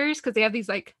collars because they have these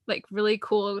like really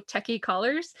cool techie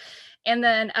collars. And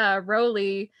then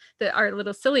Roly, our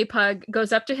little silly pug,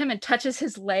 goes up to him and touches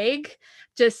his leg.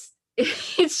 Just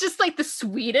it's just like the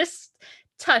sweetest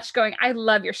touch, going, "I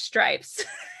love your stripes."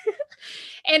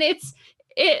 And it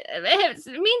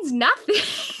means nothing,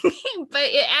 but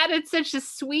it added such a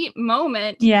sweet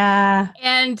moment. Yeah.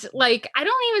 And like, I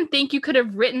don't even think you could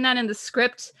have written that in the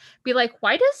script. Be like,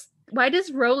 why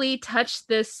does Roly touch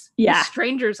this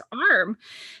stranger's arm?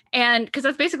 And because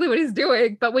that's basically what he's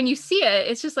doing. But when you see it,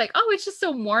 it's just like, oh, it's just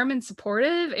so warm and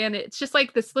supportive. And it's just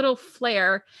like this little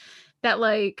flair that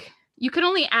like you can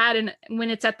only add in when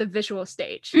it's at the visual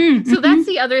stage. So that's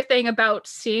the other thing about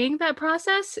seeing that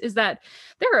process, is that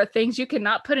there are things you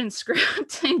cannot put in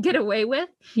script and get away with,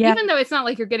 even though it's not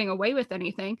like you're getting away with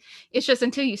anything. It's just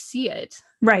until you see it,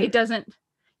 right?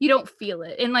 You don't feel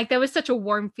it. And like, that was such a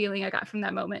warm feeling I got from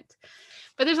that moment.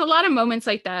 But there's a lot of moments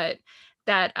like that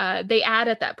they add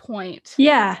at that point.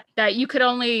 Yeah. That you could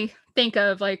only think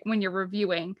of like when you're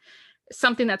reviewing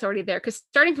something that's already there, because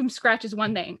starting from scratch is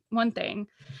one thing,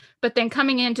 but then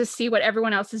coming in to see what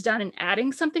everyone else has done and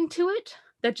adding something to it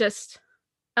that just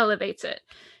elevates it.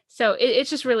 So it's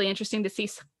just really interesting to see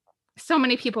so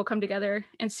many people come together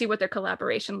and see what their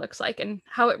collaboration looks like and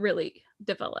how it really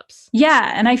develops.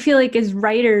 Yeah. And I feel like as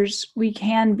writers, we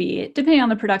can be, depending on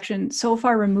the production, so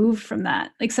far removed from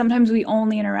that. Like sometimes we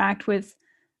only interact with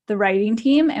the writing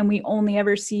team and we only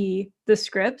ever see the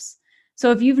scripts. So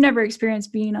if you've never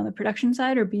experienced being on the production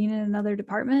side or being in another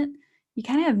department, you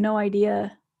kind of have no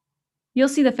idea. You'll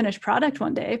see the finished product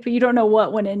one day, but you don't know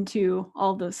what went into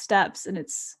all those steps. And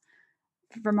it's,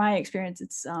 from my experience,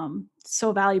 it's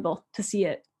so valuable to see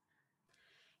it.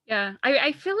 Yeah,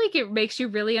 I feel like it makes you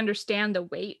really understand the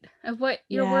weight of what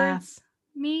your words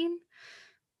mean.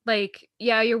 Like,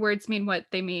 yeah, your words mean what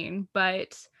they mean,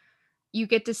 but you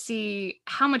get to see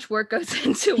how much work goes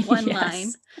into one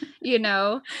line,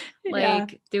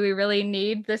 like, do we really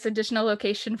need this additional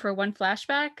location for one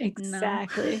flashback?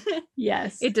 Exactly. No.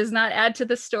 Yes. It does not add to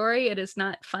the story. It is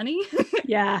not funny.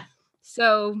 Yeah.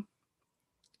 So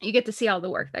you get to see all the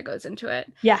work that goes into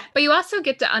it. Yeah. But you also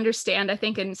get to understand, I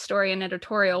think, in story and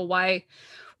editorial, why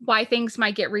things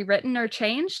might get rewritten or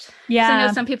changed. Yeah. I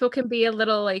know some people can be a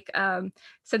little like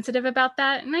sensitive about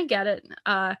that, and I get it.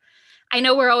 I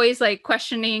know we're always like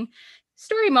questioning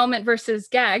story moment versus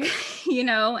gag,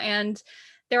 and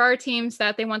there are teams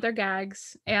that they want their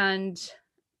gags, and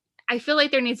I feel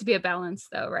like there needs to be a balance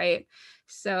though, right?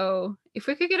 So if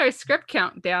we could get our script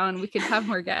count down, we could have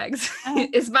more gags,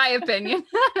 is my opinion.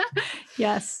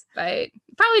 Yes. But it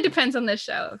probably depends on this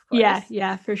show, of course.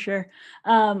 Yeah, for sure.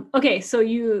 Okay, so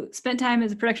you spent time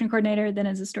as a production coordinator, then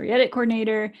as a story edit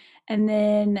coordinator, and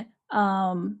then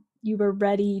you were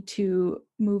ready to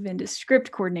move into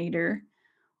script coordinator.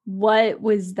 What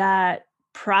was that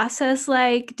process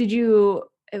like?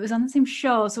 It was on the same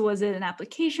show, so was it an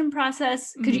application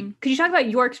process? Could you talk about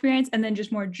your experience and then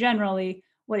just more generally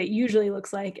what it usually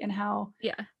looks like and how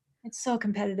it's so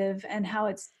competitive and how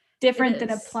it's different than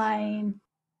applying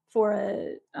for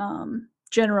a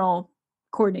general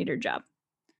coordinator job?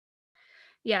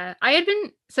 Yeah,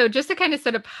 so just to kind of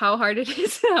set up how hard it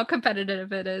is, how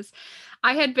competitive it is,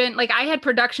 I had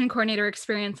production coordinator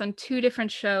experience on 2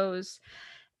 different shows,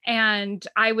 and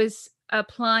I was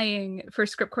applying for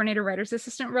script coordinator writer's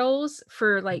assistant roles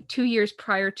for like 2 years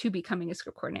prior to becoming a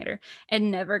script coordinator and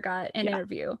never got an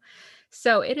interview.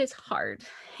 So it is hard.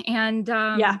 And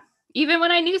even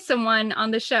when I knew someone on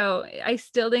the show, I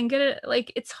still didn't get it.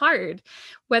 Like, it's hard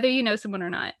whether you know someone or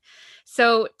not.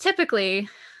 So typically,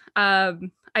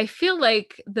 I feel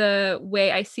like the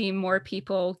way I see more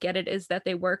people get it is that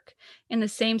they work in the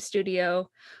same studio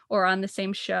or on the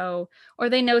same show, or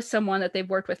they know someone that they've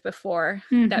worked with before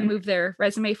that moved their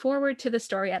resume forward to the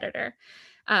story editor.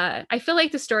 I feel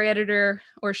like the story editor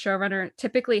or showrunner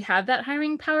typically have that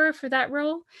hiring power for that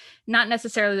role, not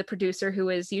necessarily the producer, who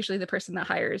is usually the person that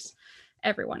hires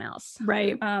everyone else.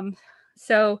 Right.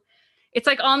 So it's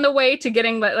like on the way to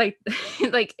getting like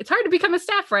it's hard to become a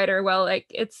staff writer. Well, like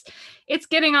it's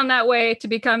getting on that way to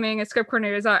becoming a script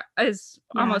coordinator is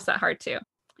almost that hard too.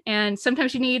 And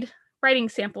sometimes you need writing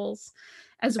samples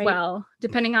as well,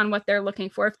 depending on what they're looking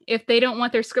for. If they don't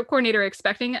want their script coordinator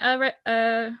expecting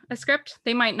a script,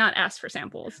 they might not ask for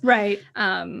samples. Right.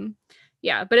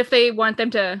 But if they want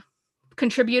them to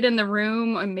contribute in the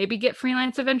room and maybe get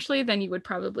freelance eventually, then you would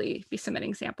probably be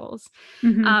submitting samples.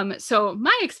 So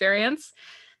my experience,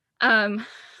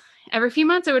 every few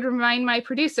months I would remind my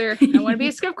producer, I want to be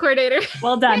a script coordinator.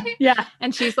 Well done. Yeah.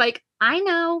 And she's like, I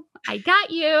know, I got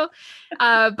you.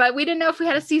 But we didn't know if we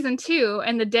had a season 2.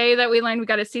 And the day that we learned we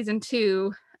got a season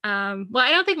 2, well,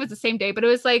 I don't think it was the same day, but it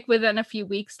was like within a few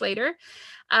weeks later.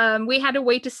 We had to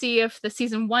wait to see if the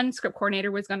season 1 script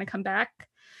coordinator was going to come back.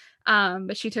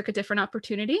 But she took a different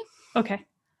opportunity. Okay.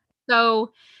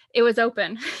 So it was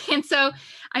open. And so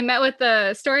I met with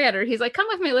the story editor. He's like, come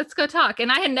with me, let's go talk. And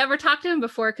I had never talked to him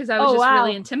before because I was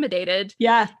really intimidated.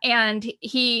 Yeah. And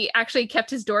he actually kept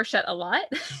his door shut a lot.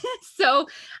 So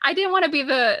I didn't want to be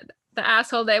the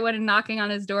asshole that went knocking on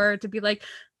his door to be like,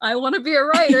 I want to be a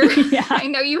writer. Yeah. I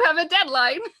know you have a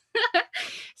deadline.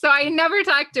 So I never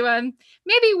talked to him,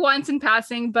 maybe once in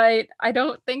passing, but I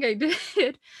don't think I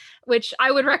did, which I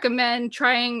would recommend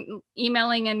trying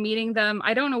emailing and meeting them.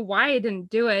 I don't know why I didn't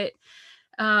do it.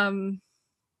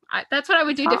 That's what I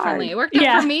would do differently. It worked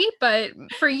out for me, but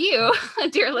for you,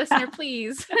 dear listener,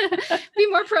 please be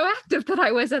more proactive than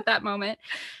I was at that moment.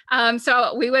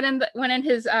 So we went in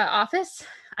his office.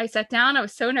 I sat down. I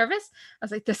was so nervous. I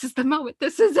was like, this is the moment.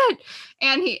 This is it.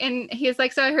 And he was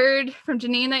like, so I heard from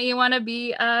Janine that you want to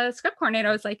be a script coordinator.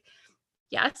 I was like,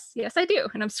 yes, I do.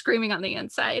 And I'm screaming on the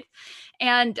inside.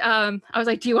 And I was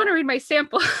like, do you want to read my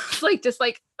sample? Like, just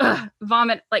like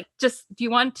vomit, like, just, do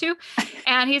you want to?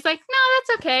 And he's like, no,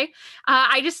 that's okay.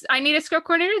 I need a script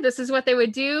coordinator. This is what they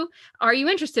would do. Are you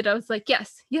interested? I was like,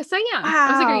 yes, I am. Wow.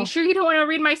 I was like, are you sure you don't want to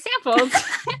read my samples?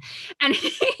 And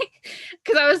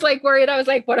because I was like worried. I was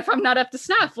like, what if I'm not up to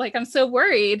snuff? Like, I'm so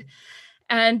worried.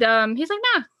 And he's like,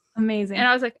 nah. Amazing. And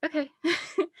I was like, okay.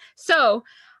 So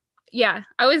yeah,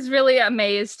 I was really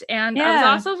amazed. And I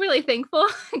was also really thankful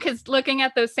because looking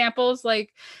at those samples,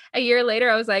 like a year later,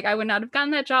 I was like, I would not have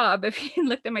gotten that job if you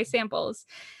looked at my samples.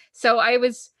 So I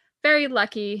was very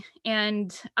lucky.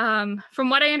 And from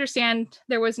what I understand,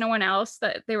 there was no one else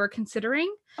that they were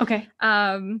considering. Okay.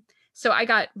 So I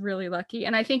got really lucky.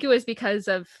 And I think it was because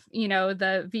of,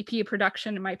 the VP of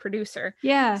production and my producer.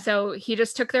 Yeah. So he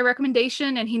just took their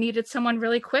recommendation and he needed someone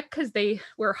really quick because they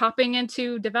were hopping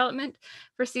into development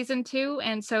for season 2.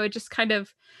 And so it just kind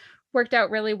of worked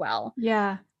out really well.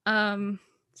 Yeah.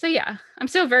 So yeah, I'm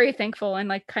so very thankful and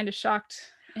like kind of shocked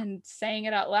and saying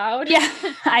it out loud. Yeah,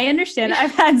 I understand.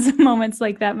 I've had some moments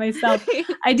like that myself.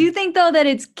 I do think though that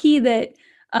it's key that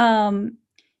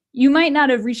you might not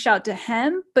have reached out to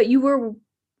him, but you were,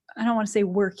 I don't want to say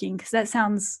working because that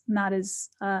sounds not as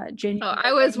genuine. Oh,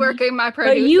 I was working my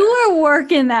producer. But you were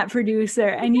working that producer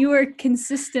and you were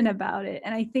consistent about it.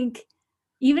 And I think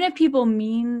even if people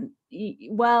mean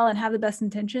well and have the best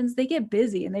intentions, they get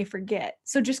busy and they forget.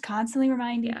 So just constantly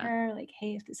reminding her like,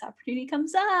 hey, if this opportunity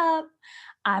comes up,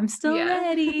 I'm still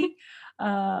ready.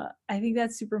 I think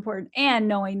that's super important. And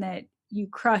knowing that you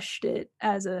crushed it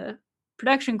as a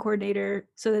production coordinator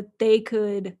so that they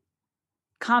could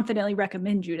confidently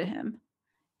recommend you to him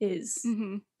is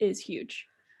huge.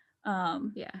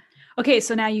 Okay,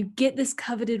 so now you get this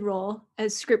coveted role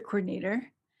as script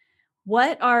coordinator.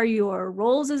 What are your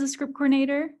roles as a script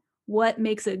coordinator? What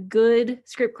makes a good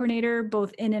script coordinator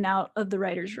both in and out of the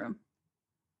writer's room?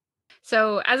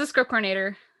 So as a script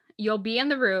coordinator, you'll be in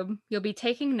the room, you'll be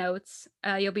taking notes,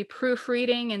 you'll be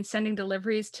proofreading and sending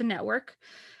deliveries to network.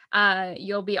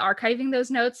 You'll be archiving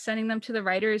those notes, sending them to the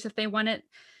writers if they want it.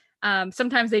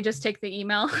 Sometimes they just take the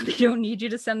email. They don't need you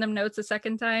to send them notes a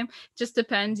second time. Just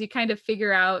depends. You kind of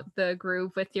figure out the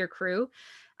groove with your crew,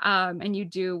 and you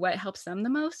do what helps them the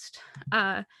most.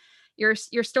 Your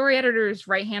story editor's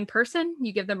right-hand person.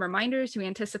 You give them reminders. You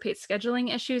anticipate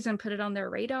scheduling issues and put it on their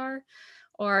radar.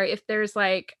 Or if there's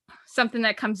like something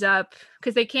that comes up,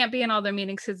 because they can't be in all their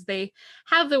meetings because they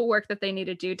have the work that they need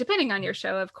to do, depending on your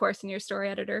show, of course, and your story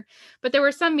editor. But there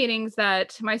were some meetings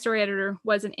that my story editor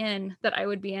wasn't in that I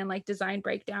would be in, like design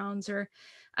breakdowns or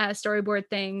storyboard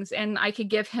things. And I could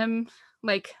give him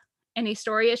like any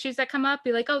story issues that come up,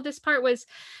 be like, oh, this part was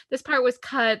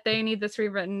cut. They need this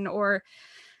rewritten. Or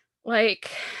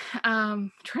like,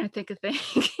 trying to think of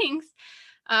things.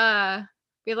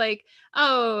 Be like,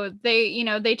 oh,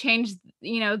 they changed,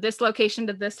 this location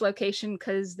to this location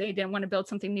because they didn't want to build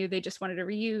something new. They just wanted to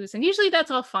reuse. And usually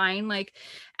that's all fine. Like,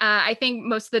 I think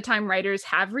most of the time writers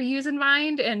have reuse in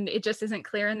mind and it just isn't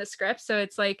clear in the script. So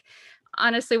it's like,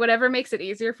 honestly, whatever makes it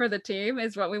easier for the team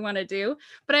is what we want to do.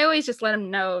 But I always just let him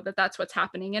know that that's what's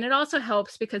happening. And it also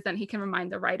helps because then he can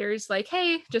remind the writers like,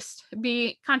 hey, just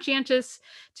be conscientious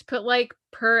to put like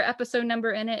per episode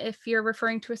number in it if you're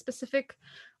referring to a specific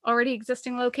already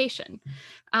existing location.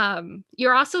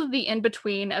 You're also the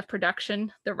in-between of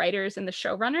production, the writers and the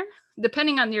showrunner,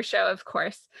 depending on your show, of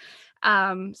course.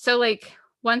 So like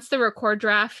once the record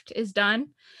draft is done,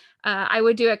 I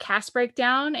would do a cast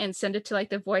breakdown and send it to like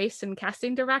the voice and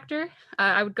casting director.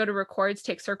 I would go to records,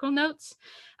 take circle notes.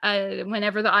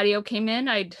 Whenever the audio came in,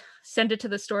 I'd send it to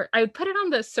the store. I would put it on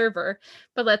the server,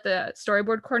 but let the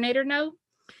storyboard coordinator know.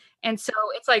 And so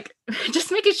it's like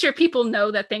just making sure people know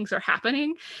that things are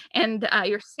happening, and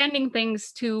you're sending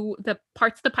things to the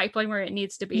parts of the pipeline where it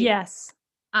needs to be. Yes.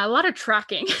 A lot of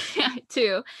tracking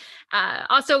too.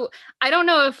 Also, I don't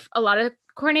know if a lot of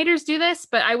coordinators do this,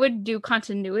 but I would do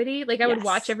continuity. Like I would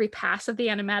watch Yes. every pass of the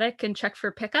animatic and check for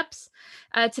pickups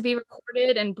to be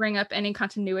recorded and bring up any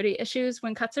continuity issues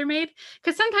when cuts are made.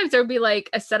 Because sometimes there would be like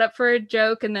a setup for a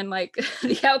joke and then like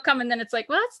the outcome, and then it's like,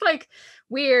 well, that's like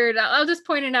weird. I'll just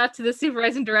point it out to the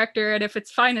supervising director, and if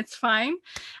it's fine, it's fine.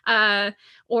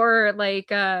 Or like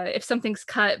if something's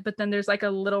cut, but then there's like a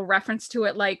little reference to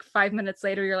it like 5 minutes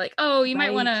later, you're like, oh, you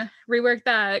might want to rework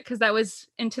that because that was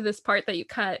into this part that you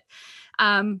cut.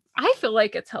 I feel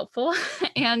like it's helpful.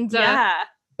 And Yeah.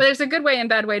 but there's a good way and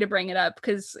bad way to bring it up,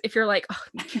 because if you're like, oh,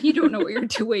 you don't know what you're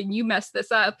doing, you messed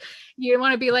this up, you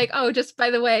want to be like, oh, just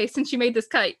by the way, since you made this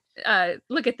cut,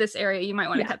 look at this area, you might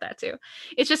want to cut that too.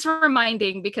 It's just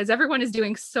reminding, because everyone is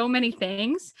doing so many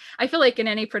things. I feel like in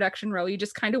any production role, you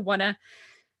just kind of want to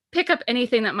pick up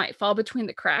anything that might fall between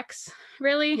the cracks,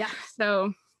 really. Yeah.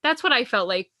 So that's what I felt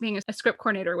like being a script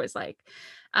coordinator was like.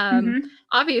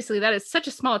 Obviously that is such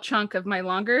a small chunk of my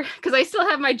longer, because I still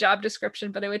have my job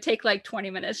description, but it would take like 20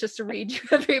 minutes just to read you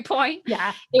every point.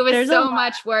 Yeah. It was so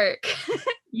much work.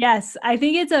 Yes. I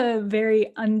think it's a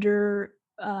very I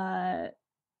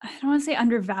don't want to say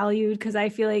undervalued, because I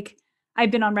feel like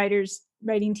I've been on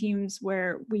writing teams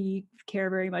where we care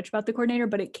very much about the coordinator,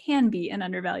 but it can be an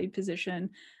undervalued position.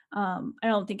 I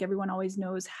don't think everyone always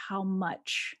knows how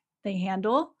much they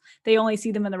handle. They only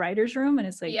see them in the writer's room, and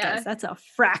it's like, guys, that's a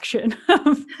fraction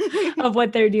of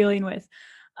what they're dealing with.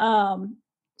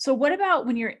 So what about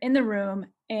when you're in the room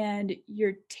and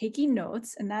you're taking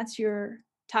notes, and that's your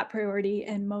top priority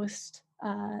and most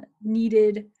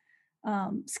needed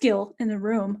skill in the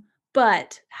room,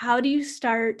 but how do you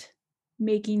start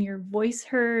making your voice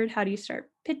heard? How do you start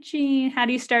pitching? How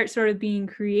do you start sort of being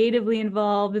creatively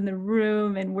involved in the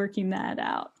room and working that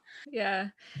out? Yeah.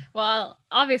 Well,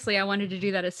 obviously I wanted to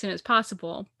do that as soon as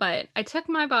possible, but I took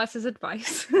my boss's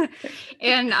advice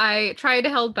and I tried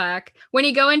to hold back. When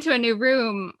you go into a new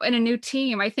room in a new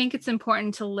team, I think it's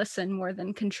important to listen more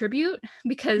than contribute,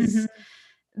 because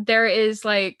there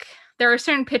are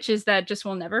certain pitches that just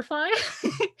will never fly.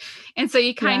 And so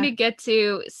you kind of get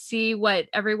to see what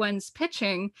everyone's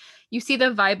pitching. You see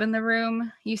the vibe in the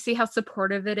room. You see how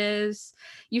supportive it is.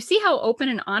 You see how open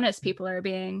and honest people are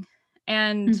being.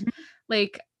 And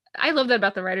like, I love that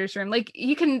about the writer's room. Like,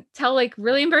 you can tell like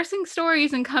really embarrassing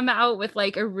stories and come out with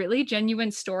like a really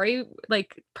genuine story,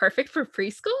 like perfect for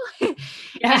preschool. And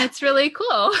it's really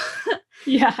cool.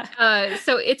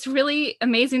 So it's really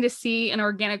amazing to see an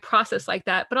organic process like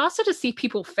that, but also to see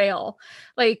people fail.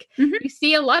 Like you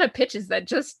see a lot of pitches that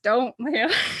just don't,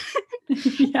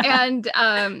 and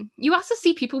you also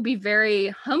see people be very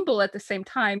humble at the same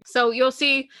time. So you'll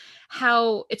see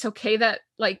how it's okay that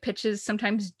like pitches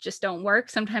sometimes just don't work.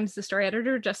 Sometimes the story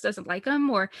editor just doesn't like them,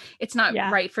 or it's not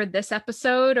right for this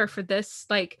episode or for this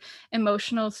like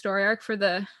emotional story arc for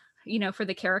the, for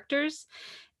the characters.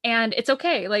 And it's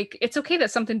okay. Like, it's okay that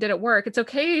something didn't work. It's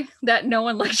okay that no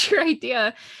one likes your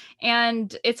idea.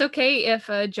 And it's okay if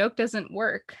a joke doesn't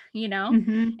work,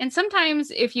 And sometimes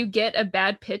if you get a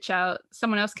bad pitch out,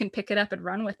 someone else can pick it up and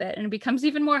run with it, and it becomes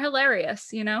even more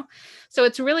hilarious, So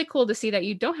it's really cool to see that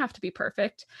you don't have to be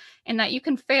perfect and that you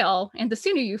can fail. And the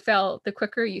sooner you fail, the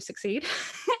quicker you succeed.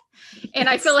 And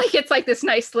I feel like it's like this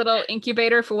nice little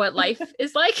incubator for what life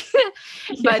is like,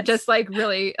 but just like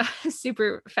really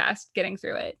super fast getting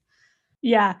through it.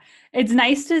 Yeah. It's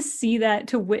nice to see that,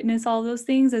 to witness all those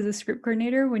things as a script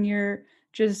coordinator when you're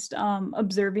just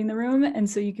observing the room. And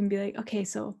so you can be like, okay,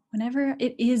 so whenever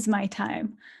it is my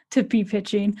time to be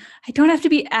pitching, I don't have to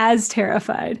be as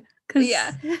terrified, because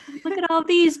look at all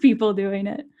these people doing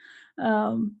it.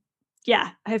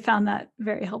 I found that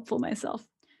very helpful myself.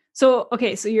 So,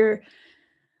 okay, so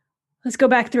let's go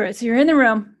back through it. So you're in the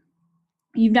room.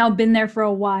 You've now been there for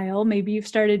a while. Maybe you've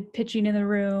started pitching in the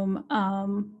room.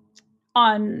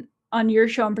 On your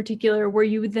show in particular, were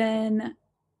you then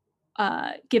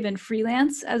given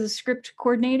freelance as a script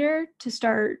coordinator to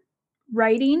start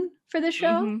writing for the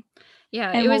show?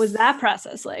 Yeah. And what was that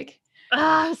process like?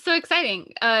 So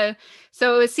exciting.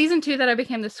 So it was season 2 that I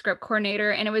became the script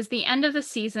coordinator, and it was the end of the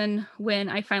season when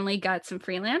I finally got some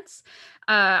freelance.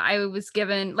 I was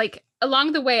given, like,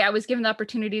 along the way, I was given the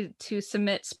opportunity to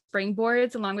submit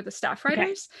springboards along with the staff Okay.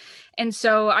 writers. And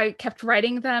so I kept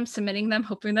writing them, submitting them,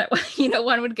 hoping that,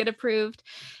 one would get approved.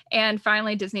 And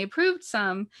finally, Disney approved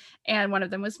some, and one of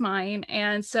them was mine.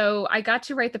 And so I got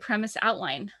to write the premise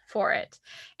outline for it.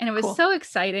 And it was Cool. so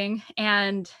exciting.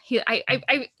 And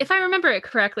if I remember it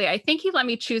correctly, I think he let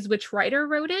me choose which writer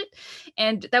wrote it.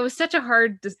 And that was such a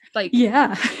hard,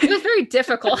 Yeah. it was very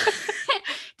difficult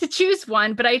to choose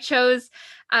one, but I chose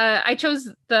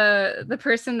the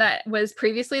person that was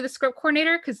previously the script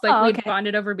coordinator, because we'd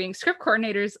bonded over being script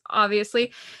coordinators,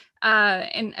 obviously.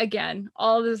 And again,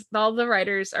 all the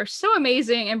writers are so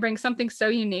amazing and bring something so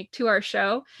unique to our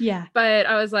show. Yeah. But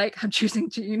I was like, I'm choosing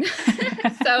Jean.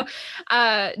 So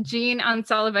Jean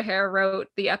Ansalvajera wrote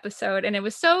the episode, and it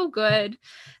was so good.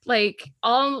 Like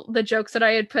all the jokes that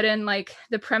I had put in, like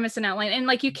the premise and outline, and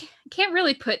like you can't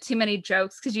really put too many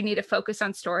jokes because you need to focus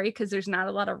on story because there's not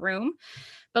a lot of room.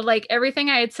 But like everything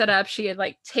I had set up, she had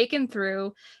like taken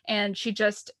through, and she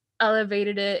just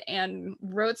elevated it and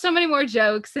wrote so many more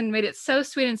jokes and made it so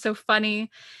sweet and so funny.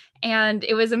 And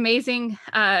it was amazing.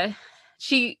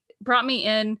 She brought me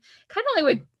in kind of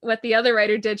like what the other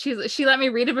writer did. She let me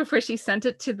read it before she sent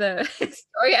it to the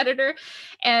story editor,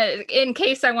 and in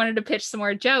case I wanted to pitch some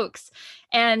more jokes.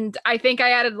 And I think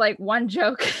I added like one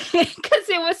joke because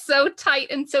it was so tight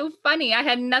and so funny. I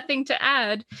had nothing to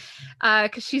add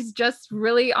because she's just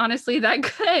really honestly that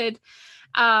good.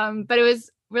 But it was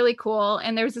really cool.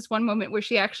 And there was this one moment where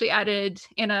she actually added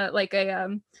in a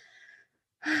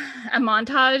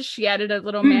montage. She added a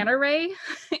little manta ray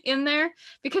in there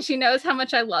because she knows how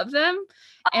much I love them.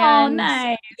 And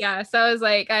nice. Yeah, so I was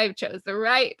like, I chose the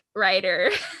right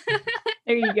writer.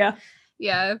 There you go.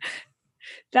 Yeah.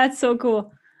 That's so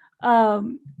cool.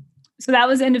 So that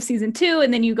was the end of season 2,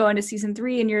 and then you go into season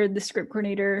 3 and you're the script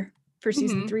coordinator for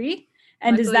season 3.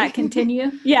 And Luckily. Does that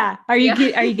continue? Yeah. Are you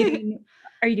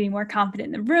getting more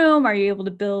confident in the room? Are you able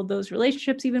to build those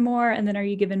relationships even more? And then are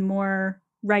you given more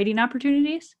writing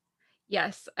opportunities?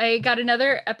 Yes, I got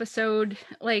another episode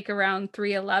like around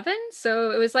 311.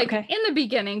 So it was like in the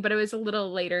beginning, but it was a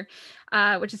little later,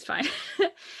 which is fine.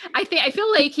 I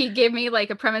feel like he gave me like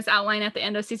a premise outline at the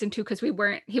end of season 2 because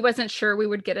he wasn't sure we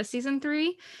would get a season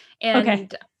 3.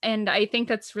 And I think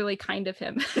that's really kind of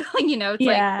him. It's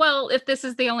like, well, if this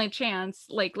is the only chance,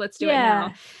 like, let's do it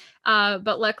now.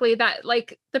 But luckily that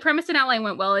like the premise and outline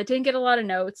went well. It didn't get a lot of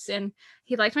notes, and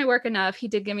he liked my work enough. He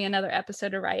did give me another episode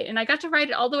to write, and I got to write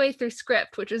it all the way through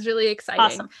script, which was really exciting.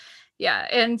 Awesome. Yeah.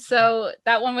 And so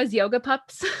that one was Yoga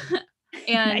Pups.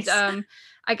 And nice.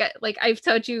 I got, like I've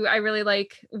told you, I really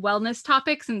like wellness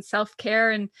topics and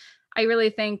self-care, and I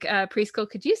really think preschool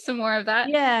could use some more of that.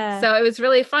 Yeah. So it was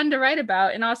really fun to write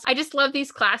about. And also I just love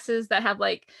these classes that have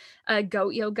like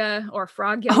goat yoga or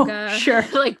frog yoga, sure.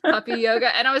 like puppy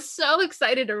yoga. And I was so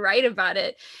excited to write about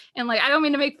it. And like, I don't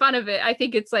mean to make fun of it. I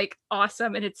think it's like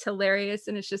awesome and it's hilarious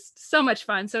and it's just so much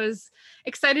fun. So I was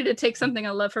excited to take something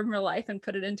I love from real life and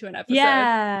put it into an episode.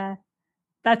 Yeah.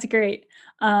 That's great.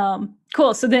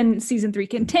 Cool. So then season 3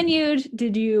 continued.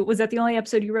 Was that the only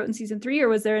episode you wrote in season 3, or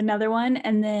was there another one?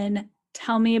 And then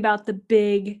tell me about the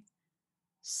big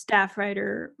staff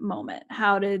writer moment.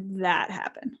 How did that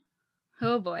happen?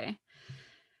 Oh boy.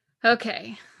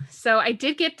 Okay. So I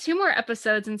did get 2 more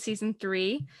episodes in season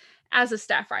 3 as a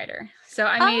staff writer. So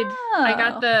I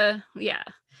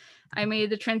made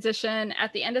the transition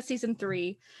at the end of season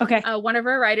 3. Okay. One of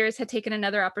our writers had taken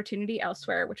another opportunity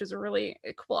elsewhere, which was a really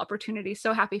cool opportunity.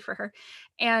 So happy for her.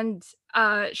 And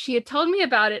she had told me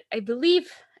about it, I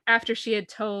believe, after she had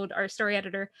told our story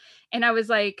editor. And I was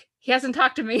like, he hasn't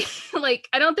talked to me. Like,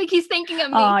 I don't think he's thinking of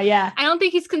me. Oh, yeah. I don't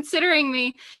think he's considering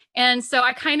me. And so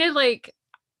I kind of like,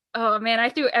 oh man, I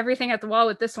threw everything at the wall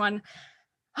with this one.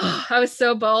 I was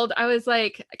so bold. I was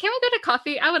like, can we go to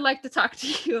coffee? I would like to talk to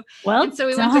you. Well, and so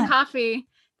we went to coffee.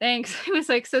 Thanks. It was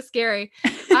like so scary.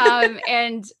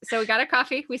 And so we got a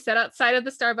coffee. We sat outside of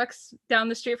the Starbucks down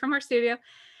the street from our studio.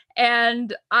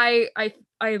 And I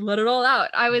let it all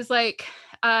out. I was like,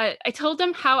 I told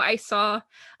him how I saw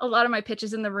a lot of my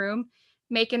pitches in the room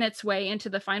making its way into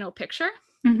the final picture,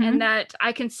 and that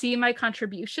I can see my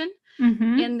contribution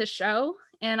in the show.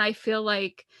 And I feel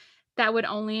like that would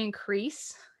only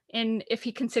increase if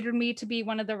he considered me to be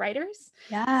one of the writers,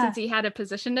 since he had a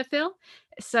position to fill.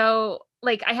 So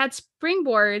like I had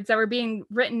springboards that were being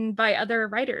written by other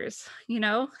writers,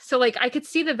 so like I could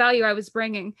see the value I was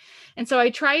bringing. And so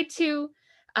I tried to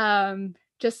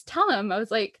just tell him, I was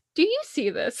like, do you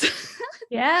see this?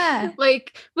 Yeah.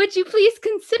 Like, would you please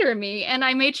consider me? And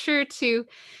I made sure to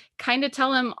kind of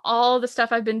tell him all the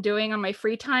stuff I've been doing on my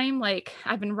free time. Like,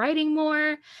 I've been writing more.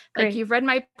 Like, Great. you've read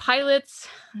my pilots.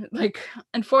 Like,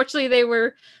 unfortunately, they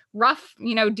were rough,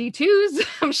 D2s,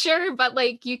 I'm sure, but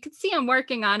like, you could see I'm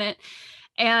working on it.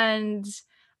 And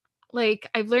like,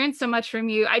 I've learned so much from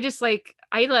you. I just like,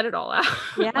 I let it all out.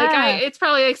 Like, Yeah. it's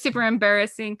probably like super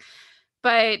embarrassing,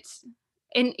 but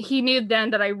and he knew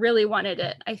then that I really wanted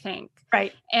it, I think.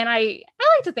 Right. And I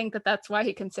like to think that that's why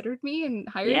he considered me and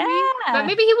hired me. But Yeah.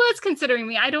 maybe he was considering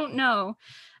me. I don't know.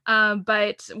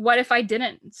 But what if I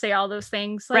didn't say all those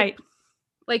things? Right.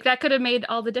 Like that could have made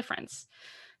all the difference.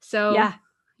 So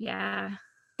yeah.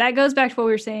 That goes back to what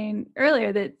we were saying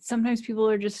earlier, that sometimes people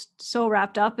are just so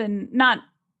wrapped up, and not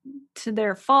to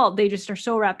their fault, they just are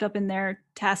so wrapped up in their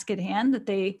task at hand that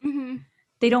they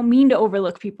don't mean to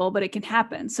overlook people, but it can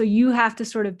happen. So you have to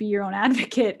sort of be your own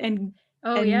advocate and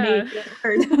make it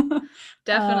heard.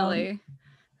 Definitely.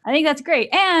 I think that's great.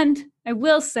 And I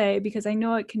will say, because I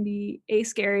know it can be A,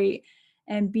 scary,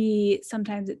 and B,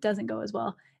 sometimes it doesn't go as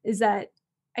well, is that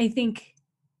I think,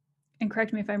 and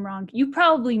correct me if I'm wrong, you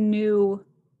probably knew,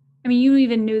 I mean, you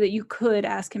even knew that you could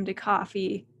ask him to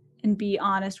coffee and be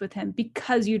honest with him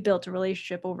because you'd built a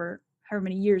relationship over however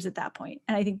many years at that point.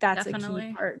 And I think that's a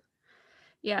key part.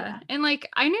 Yeah. And like,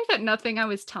 I knew that nothing I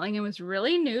was telling him was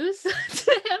really news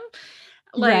to him.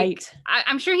 Like, right.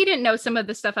 I'm sure he didn't know some of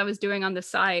the stuff I was doing on the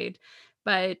side,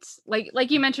 but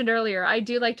like you mentioned earlier, I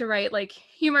do like to write like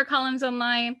humor columns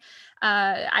online.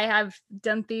 I have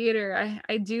done theater.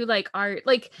 I do like art.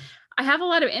 Like, I have a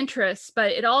lot of interests,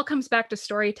 but it all comes back to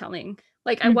storytelling.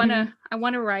 Like, I want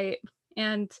to write,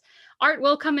 and art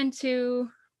will come into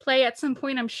play at some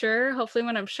point, I'm sure, hopefully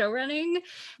when I'm show running,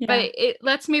 but it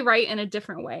lets me write in a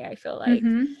different way, I feel like.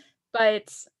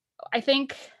 But I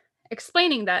think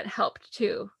explaining that helped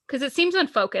too, because it seems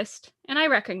unfocused, and I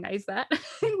recognize that,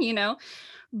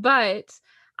 but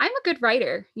I'm a good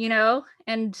writer,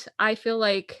 and I feel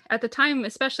like at the time,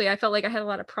 especially, I felt like I had a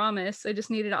lot of promise. I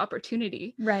just needed an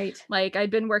opportunity. Right. Like,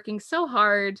 I'd been working so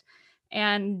hard,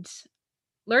 and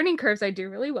learning curves I do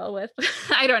really well with.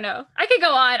 I don't know. I could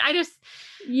go on.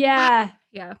 Yeah.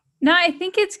 Yeah. No, I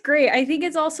think it's great. I think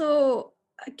it's also,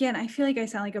 again, I feel like I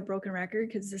sound like a broken record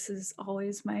because this is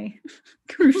always my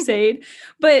crusade,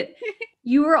 but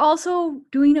you were also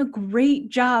doing a great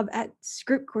job at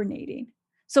script coordinating.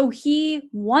 So he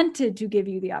wanted to give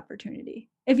you the opportunity.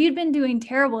 If you'd been doing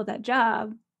terrible at that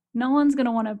job, no one's going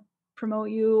to want to promote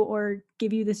you or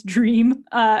give you this dream.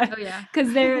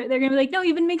 Because they're going to be like, no,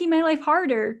 you've been making my life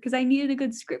harder because I needed a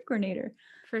good script coordinator.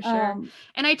 For sure.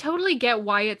 And I totally get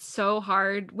why it's so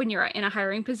hard when you're in a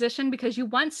hiring position, because you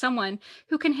want someone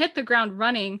who can hit the ground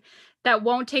running, that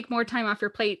won't take more time off your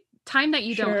plate, time that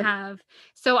you don't have.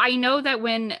 So I know that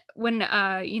when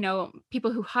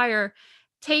people who hire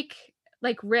take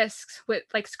like risks with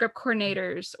like script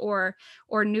coordinators or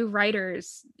new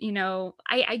writers,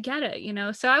 I get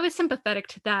it, so I was sympathetic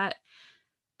to that,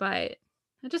 but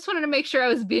I just wanted to make sure I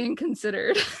was being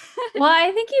considered. Well,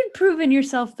 I think you'd proven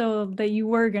yourself, though, that you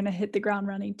were going to hit the ground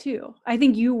running, too. I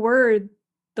think you were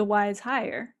the wise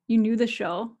hire. You knew the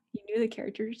show. You knew the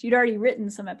characters. You'd already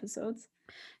written some episodes.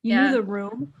 You knew the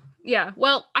room. Yeah.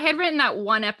 Well, I had written that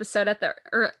one episode at the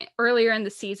earlier in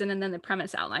the season, and then the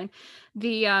premise outline.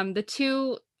 The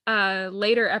two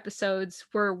later episodes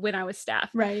were when I was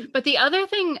staff. Right. But the other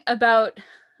thing about,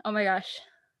 oh my gosh,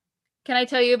 can I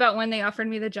tell you about when they offered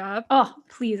me the job? Oh,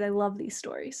 please. I love these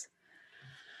stories.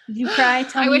 Did you cry?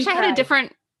 I wish I had a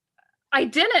different, I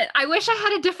didn't. I wish I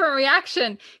had a different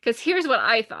reaction, because here's what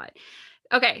I thought.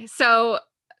 Okay. So,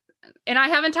 and I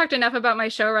haven't talked enough about my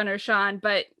showrunner, Sean,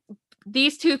 but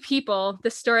these two people, the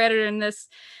story editor and this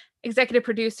executive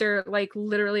producer, like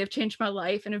literally have changed my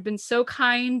life and have been so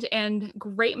kind and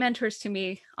great mentors to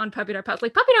me on Puppy Dog Pals.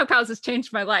 Like, Puppy Dog Pals has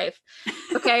changed my life.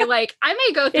 Okay. Like, I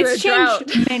may go through a drought.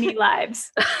 It's changed many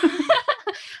lives.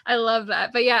 I love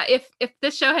that. But yeah, if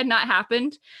this show had not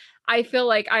happened, I feel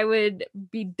like I would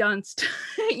be dunced.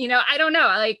 I don't know.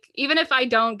 Like, even if I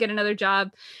don't get another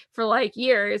job for like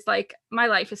years, like, my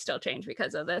life has still changed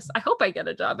because of this. I hope I get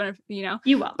a job, and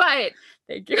you will. But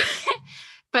thank you.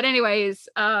 But anyways,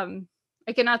 I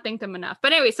cannot thank them enough.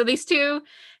 But anyway, so these two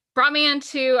brought me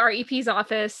into our EP's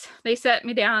office. They sat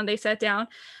me down. They sat down.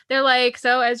 They're like,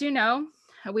 so as you know,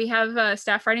 we have a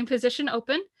staff writing position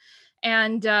open.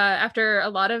 And after a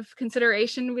lot of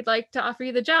consideration, we'd like to offer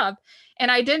you the job.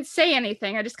 And I didn't say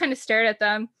anything. I just kind of stared at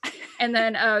them. And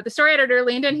then the story editor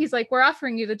leaned in. He's like, we're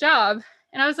offering you the job.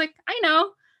 And I was like, I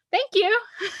know. Thank you.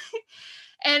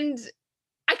 And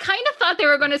I kind of thought they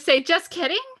were going to say, just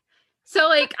kidding. So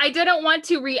like I didn't want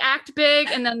to react big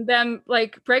and then them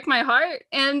like break my heart.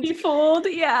 And You fold,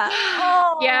 yeah.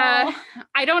 yeah, Oh,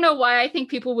 I don't know why I think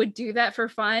people would do that for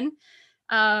fun.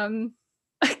 Um,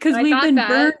 because I we've thought been that.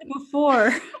 burned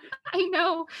before. I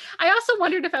know. I also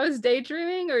wondered if I was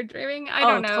daydreaming or dreaming. I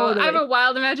don't Oh, know. I have totally. a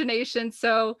wild imagination,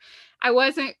 so I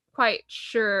wasn't quite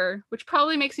sure, which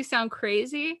probably makes me sound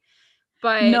crazy,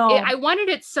 but No. I wanted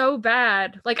it so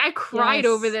bad. Like I cried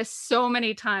over Yes. this so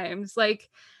many times. Like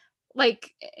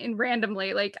and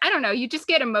randomly, like I don't know, you just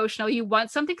get emotional. You want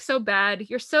something so bad.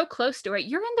 You're so close to it.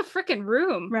 You're in the freaking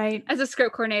room Right. as a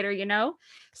script coordinator, you know?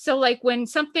 So like when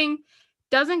something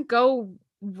doesn't go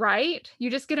right, you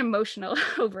just get emotional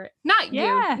over it. Not you.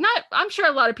 Yeah, Not I'm sure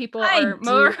a lot of people I are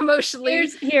more do. emotionally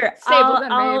Here, stable than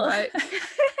me, I'll but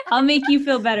I'll make you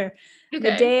feel better. The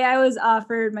okay. day I was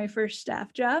offered my first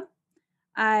staff job,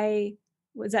 it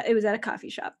was at a coffee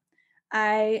shop.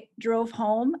 I drove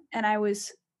home and I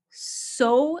was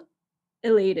so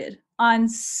elated, on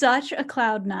such a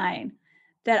cloud nine,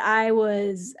 that I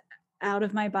was out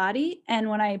of my body. And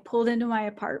when I pulled into my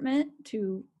apartment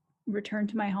to return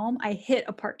to my home, I hit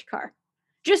a parked car.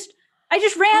 Just I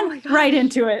just Oh ran my right gosh.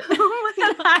 into it. Oh my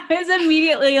And I was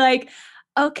immediately like,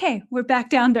 okay, we're back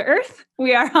down to earth.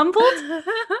 We are humbled. gosh.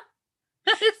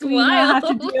 That is We now have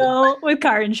to wild. deal with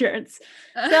car insurance.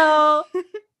 So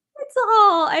it's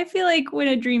all, I feel like when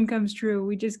a dream comes true,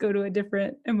 we just go to a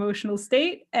different emotional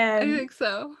state I and think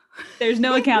so. there's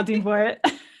no accounting for it.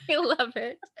 I love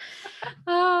it.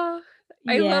 Oh,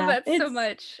 I love Yeah, that so it's,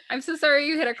 much. I'm so sorry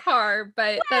you hit a car,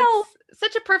 but well, that's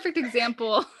such a perfect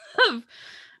example of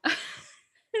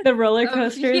the roller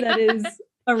coaster yeah, that is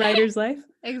a writer's life.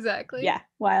 exactly. Yeah,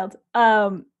 wild.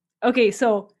 Okay,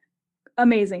 so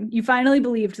amazing. You finally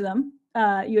believed them.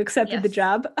 You accepted the Yes.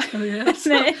 job. Oh yeah. And So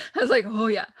then, I was like, oh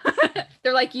yeah.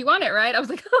 They're like, you want it, right? I was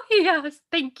like, oh yes,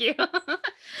 thank you.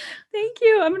 thank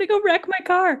you. I'm gonna go wreck my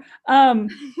car.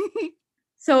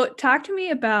 So talk to me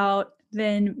about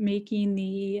then making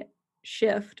the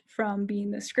shift from being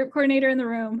the script coordinator in the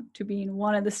room to being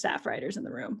one of the staff writers in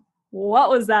the room. What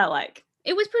was that like?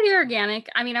 It was pretty organic.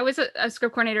 I mean, I was a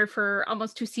script coordinator for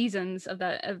almost 2 seasons of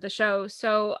the show,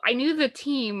 so I knew the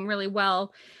team really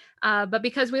well. But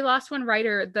because we lost one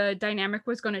writer, the dynamic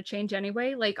was going to change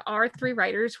anyway. Like our three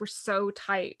writers were so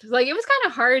tight. Like it was kind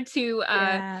of hard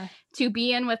Yeah. to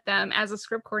be in with them as a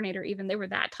script coordinator. Even they were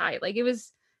that tight. Like it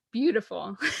was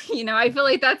beautiful. I feel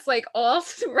like that's like all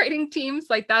writing teams.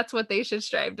 Like that's what they should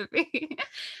strive to be.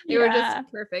 They were just Yeah.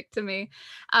 perfect to me.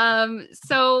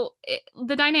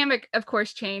 The dynamic, of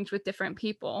course, changed with different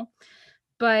people,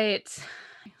 but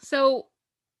so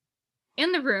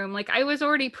in the room, like I was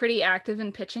already pretty active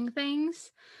in pitching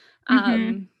things.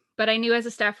 Mm-hmm. But I knew as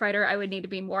a staff writer, I would need to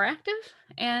be more active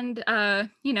and,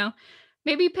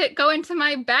 maybe go into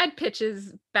my bad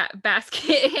pitches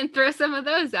basket and throw some of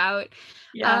those out.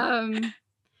 Yeah. Um,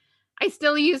 I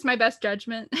still used my best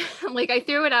judgment. Like I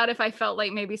threw it out if I felt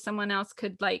like maybe someone else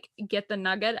could like get the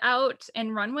nugget out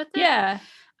and run with it. Yeah.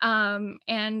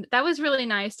 And that was really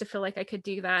nice to feel like I could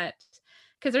do that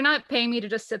because they're not paying me to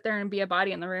just sit there and be a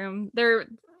body in the room. They're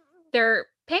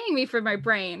paying me for my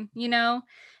brain, and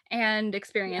Yeah.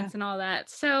 experience and all that.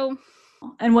 So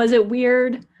And was it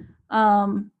weird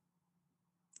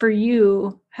for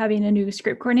you having a new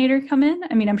script coordinator come in?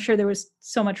 I mean, I'm sure there was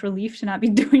so much relief to not be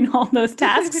doing all those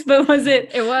tasks, but was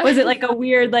it like a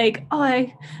weird like, oh,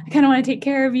 I kind of want to take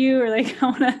care of you, or like I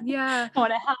want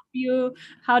to help you?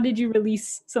 How did you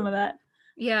release some of that?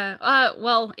 Yeah.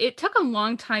 Well, it took a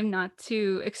long time not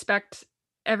to expect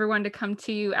everyone to come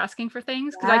to you asking for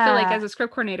things because I feel like Yeah. as a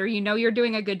script coordinator, you're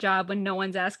doing a good job when no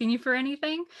one's asking you for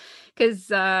anything. Because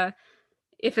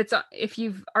if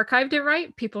you've archived it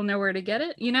right, people know where to get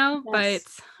it, But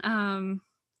Yes.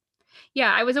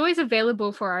 yeah, I was always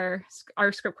available for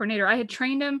our script coordinator. I had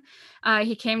trained him.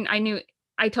 He came.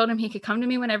 I told him he could come to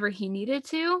me whenever he needed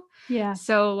to. Yeah.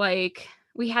 So like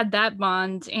we had that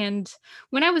bond. And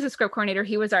when I was a script coordinator,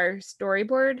 he was our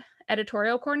storyboard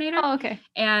editorial coordinator. Oh, okay.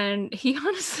 And he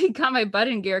honestly got my butt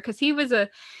in gear because he was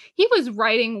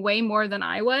writing way more than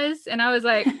I was. And I was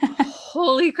like,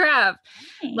 holy crap.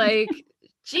 Like,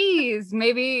 geez,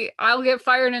 maybe I'll get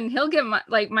fired and he'll get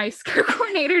my script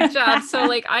coordinator job. So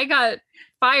like I got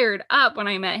fired up when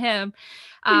I met him.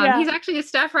 Yeah. He's actually a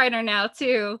staff writer now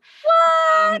too.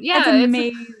 What? Yeah, That's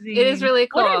amazing. it is really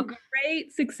cool. What a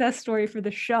great success story for the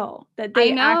show that I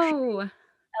they actually know.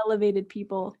 elevated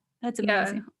people. That's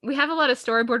amazing. Yeah, we have a lot of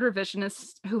storyboard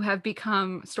revisionists who have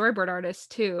become storyboard artists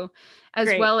too, as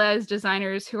Great. well as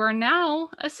designers who are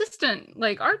now assistant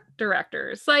like art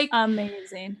directors. Like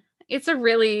Amazing. it's a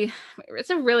really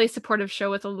supportive show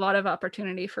with a lot of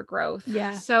opportunity for growth.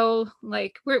 Yeah. So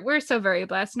like we're so very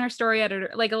blessed, and our story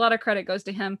editor, like a lot of credit goes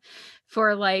to him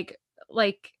for like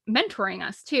mentoring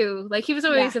us too. Like he was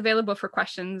always available for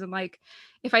questions, and like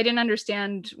if I didn't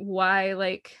understand why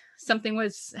like something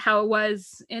was how it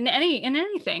was in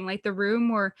anything like the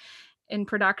room or in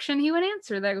production, he would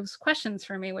answer those questions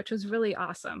for me, which was really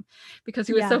awesome because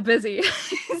he was so busy.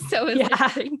 So it's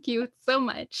like, thank you so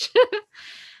much.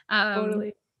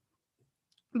 Totally.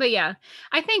 But yeah,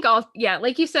 I think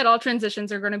like you said, all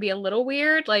transitions are going to be a little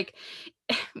weird. Like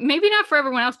maybe not for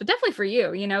everyone else, but definitely for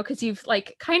you, because you've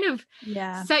like kind of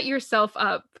set yourself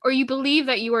up, or you believe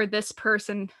that you are this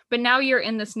person, but now you're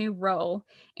in this new role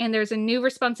and there's a new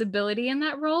responsibility in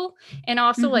that role. And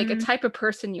also like a type of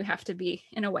person you have to be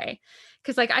in a way.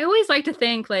 Cause like, I always like to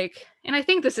think like, and I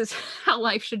think this is how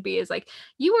life should be, is like,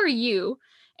 you are you.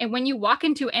 And when you walk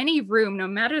into any room, no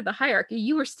matter the hierarchy,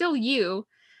 you are still you,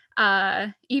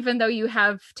 even though you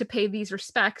have to pay these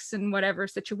respects in whatever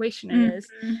situation it is.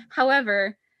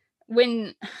 However,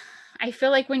 when I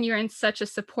feel like when you're in such a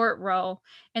support role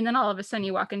and then all of a sudden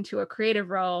you walk into a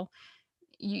creative role,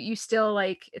 you still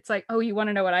like, it's like, oh, you want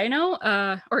to know what I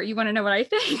know? Or you want to know what I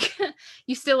think?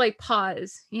 You still like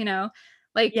pause,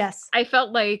 like, I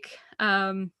felt like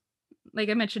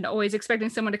I mentioned, always expecting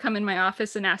someone to come in my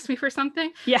office and ask me for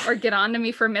something or get on to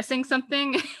me for missing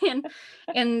something.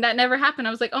 And that never happened.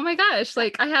 I was like, oh my gosh,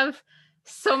 like I have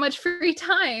so much free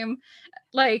time.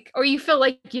 Like, or you feel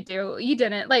like you do, you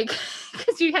didn't, like,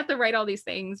 because you have to write all these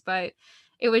things, but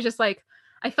it was just like,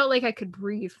 I felt like I could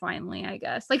breathe finally, I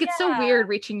guess. Like, it's so weird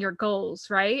reaching your goals,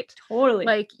 right? Totally.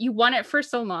 Like you want it for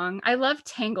so long. I love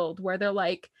Tangled, where they're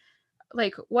like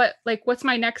what's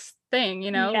my next thing,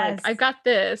 like I've got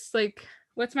this, like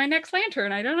what's my next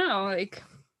lantern, I don't know, like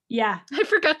I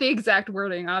forgot the exact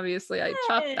wording, obviously I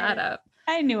chopped that up.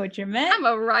 I knew what you meant. I'm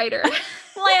a writer.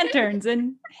 Lanterns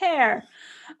and hair.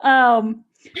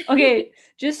 Okay,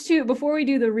 before we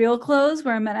do the real close,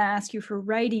 where I'm going to ask you for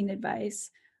writing advice,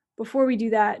 before we do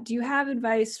that, do you have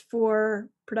advice for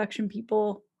production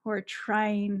people who are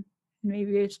trying,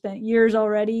 maybe they've spent years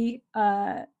already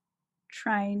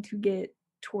trying to get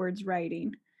towards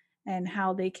writing, and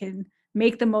how they can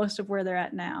make the most of where they're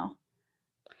at now?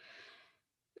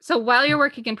 So while you're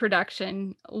working in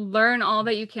production, learn all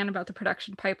that you can about the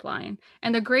production pipeline.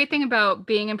 And the great thing about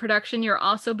being in production, you're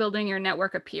also building your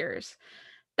network of peers.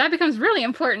 That becomes really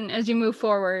important as you move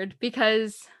forward,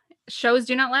 because shows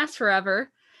do not last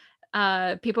forever.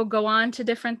 People go on to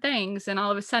different things, and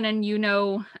all of a sudden,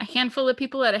 a handful of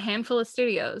people at a handful of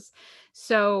studios.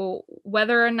 So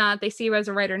whether or not they see you as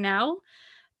a writer now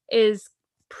is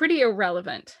pretty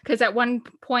irrelevant, because at one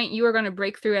point you are going to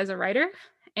break through as a writer,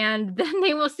 and then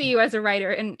they will see you as a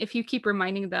writer. And if you keep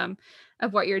reminding them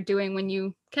of what you're doing when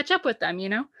you catch up with them,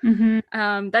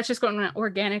 that's just going to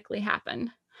organically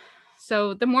happen.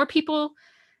 So the more people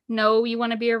know you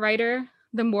want to be a writer,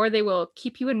 the more they will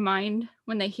keep you in mind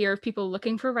when they hear of people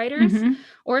looking for writers,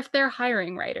 or if they're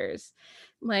hiring writers.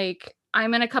 Like,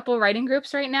 I'm in a couple writing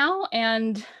groups right now,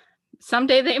 and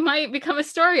someday they might become a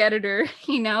story editor,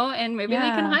 and maybe they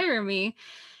can hire me.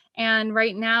 And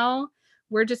right now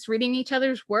we're just reading each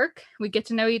other's work. We get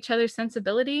to know each other's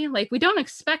sensibility. Like, we don't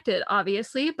expect it,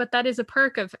 obviously, but that is a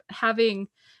perk of having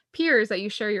peers that you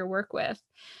share your work with.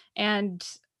 And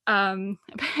Patrick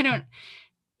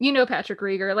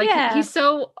Rieger, like he's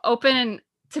so open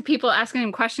to people asking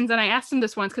him questions. And I asked him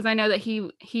this once, because I know that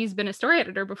he's been a story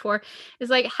editor before, is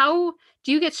like, how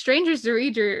do you get strangers to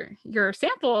read your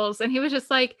samples? And he was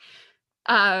just like,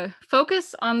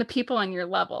 focus on the people on your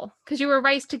level, because you were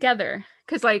raised together.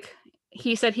 Because like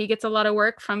he said, he gets a lot of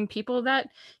work from people that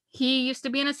he used to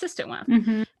be an assistant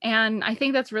with. And I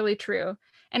think that's really true.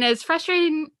 And as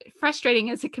frustrating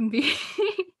as it can be,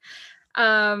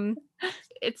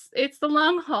 it's the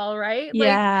long haul, right?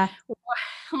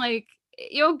 Like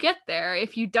you'll get there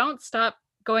if you don't stop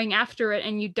going after it,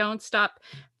 and you don't stop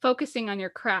focusing on your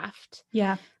craft.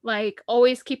 Like,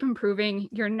 always keep improving.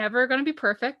 You're never going to be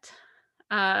perfect.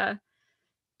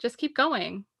 Just keep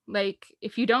going. Like,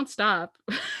 if you don't stop,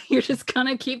 you're just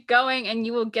gonna keep going, and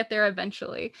you will get there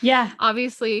eventually.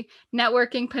 Obviously,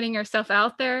 networking, putting yourself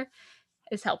out there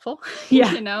is helpful.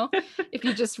 If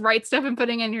you just write stuff and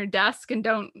putting it in your desk and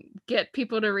don't get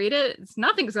people to read it,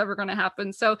 nothing's ever going to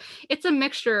happen. So it's a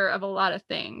mixture of a lot of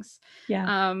things.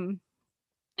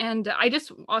 And I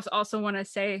just also want to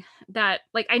say that,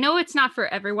 like, I know it's not for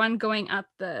everyone going up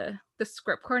the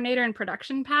script coordinator and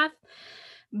production path,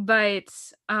 but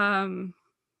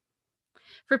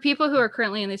for people who are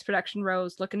currently in these production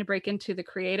roles looking to break into the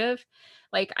creative,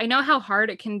 like I know how hard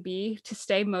it can be to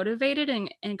stay motivated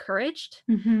and encouraged.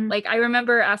 Mhm. Like I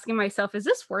remember asking myself, is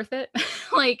this worth it?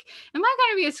 Like, am I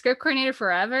going to be a script coordinator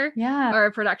forever Yeah. or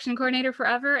a production coordinator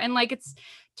forever? And like, it's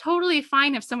totally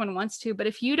fine if someone wants to, but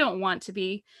if you don't want to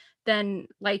be, then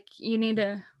like you need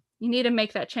to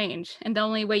make that change. And the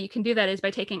only way you can do that is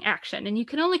by taking action, and you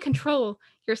can only control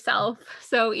yourself.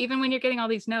 So even when you're getting all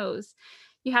these no's,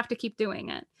 you have to keep doing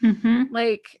it. Mhm.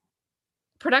 Like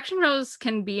production roles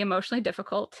can be emotionally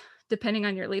difficult depending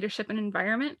on your leadership and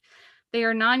environment. They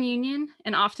are non-union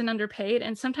and often underpaid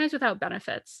and sometimes without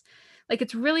benefits. Like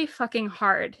it's really fucking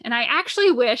hard. And I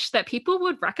actually wish that people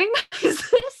would recognize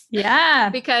this. Yeah.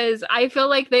 Because I feel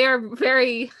like they are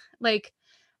very like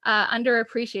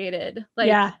underappreciated. Like,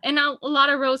 yeah. and a lot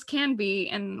of roles can be,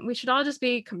 and we should all just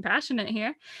be compassionate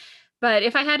here. But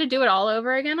if I had to do it all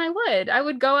over again, I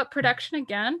would go up production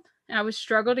again. And I would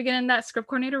struggle to get in that script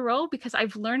coordinator role because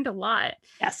I've learned a lot.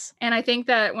 Yes. And I think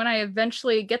that when I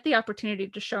eventually get the opportunity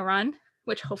to show run,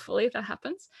 which hopefully that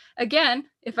happens, again,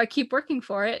 if I keep working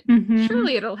for it, Mhm.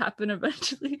 surely it'll happen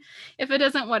eventually. If it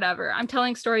doesn't, whatever. I'm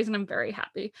telling stories and I'm very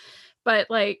happy.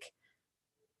 But like,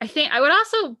 I think I would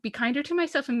also be kinder to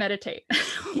myself and meditate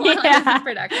while I was in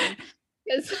production.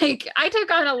 Because like I took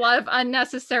on a lot of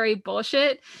unnecessary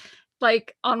bullshit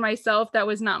like on myself that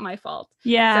was not my fault.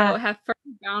 Yeah. So have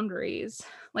firm boundaries.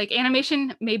 Like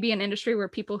animation may be an industry where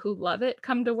people who love it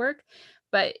come to work,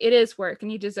 but it is work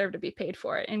and you deserve to be paid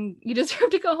for it. And you deserve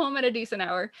to go home at a decent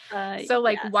hour. So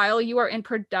like yes. while you are in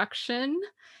production,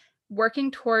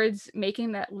 working towards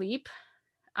making that leap,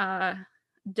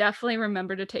 definitely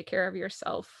remember to take care of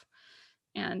yourself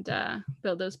and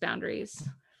build those boundaries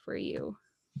for you.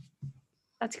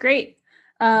 That's great.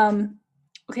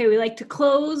 Okay, we like to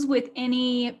close with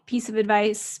any piece of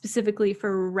advice specifically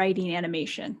for writing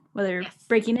animation, whether Yes.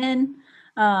 breaking in,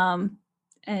 and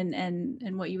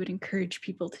what you would encourage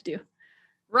people to do.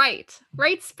 Write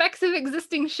specs of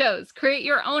existing shows, create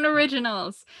your own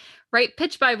originals, write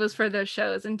pitch bibles for those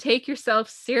shows, and take yourself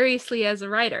seriously as a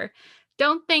writer.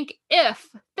 Don't think if,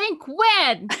 think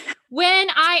when. When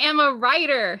I am a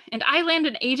writer and I land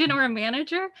an agent or a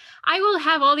manager, I will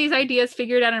have all these ideas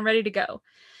figured out and ready to go.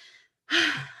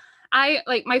 I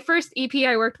like my first EP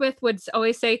I worked with would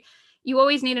always say, you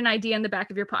always need an idea in the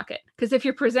back of your pocket. Because if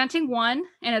you're presenting one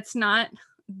and it's not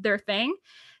their thing,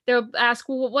 they'll ask,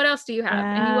 well, what else do you have?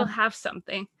 And you will have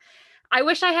something. I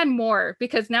wish I had more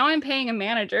because now I'm paying a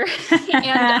manager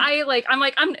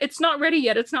and it's not ready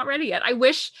yet. It's not ready yet. I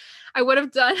wish I would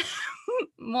have done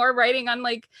more writing on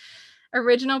like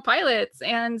original pilots.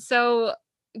 And so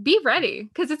be ready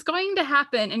because it's going to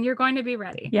happen and you're going to be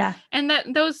ready. Yeah. And that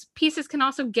those pieces can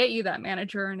also get you that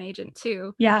manager or an agent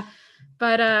too. Yeah.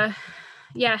 But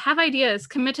yeah, have ideas,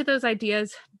 commit to those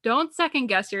ideas. Don't second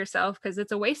guess yourself because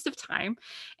it's a waste of time.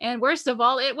 And worst of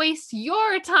all, it wastes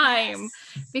your time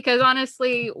because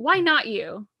honestly, why not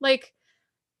you? Like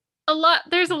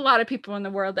there's a lot of people in the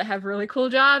world that have really cool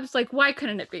jobs. Like, why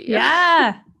couldn't it be you?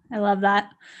 Yeah. I love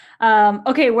that.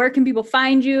 Okay, where can people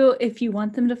find you if you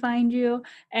want them to find you?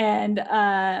 And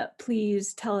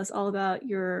please tell us all about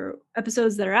your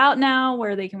episodes that are out now,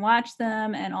 where they can watch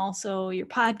them, and also your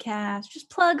podcast. Just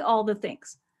plug all the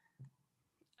things.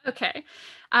 Okay.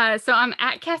 So I'm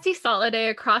at Cassie Soliday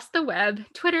across the web,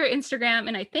 Twitter, Instagram,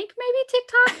 and I think maybe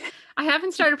TikTok. I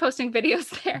haven't started posting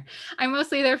videos there. I'm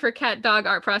mostly there for cat, dog,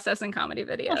 art process, and comedy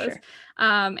videos. Oh, sure.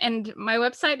 And my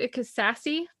website is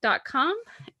sassy.com.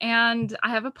 And I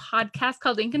have a podcast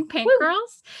called Ink and Paint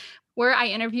Girls, where I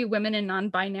interview women and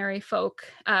non-binary folk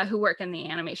who work in the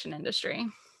animation industry.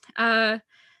 Yeah,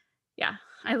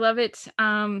 I love it.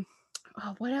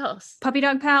 What else? Puppy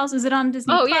Dog Pals, is it on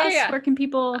Disney Plus? Yeah. Where can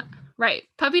people... Right.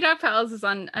 Puppy Dog Pals is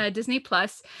on Disney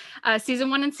Plus. Season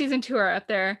 1 and season 2 are up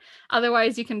there.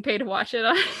 Otherwise, you can pay to watch it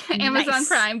on Amazon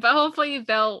Prime. But hopefully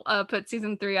they'll put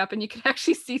season 3 up and you can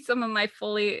actually see some of my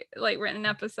fully written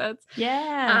episodes.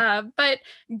 Yeah. But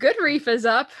Good Reef is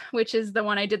up, which is the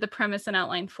one I did the premise and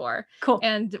outline for. Cool.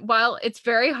 And while it's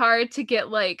very hard to get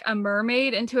a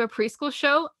mermaid into a preschool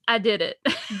show, I did it.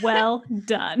 Well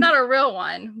done. Not a real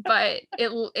one, but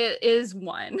it is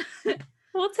one.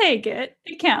 We'll take it.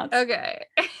 It counts. Okay.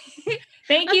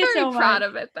 Thank you so much. I'm proud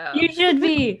of it, though. You should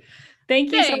be.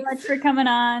 Thank you so much for coming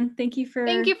on. Thank you for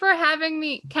having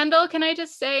me. Kendall, can I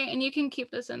just say, and you can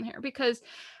keep this in here, because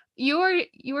you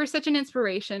are such an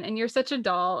inspiration and you're such a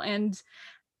doll. And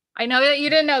I know that you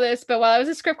didn't know this, but while I was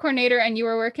a script coordinator and you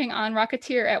were working on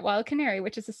Rocketeer at Wild Canary,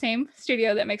 which is the same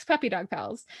studio that makes Puppy Dog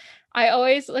Pals, I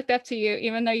always looked up to you,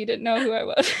 even though you didn't know who I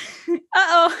was.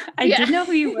 I did know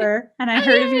who you were, and I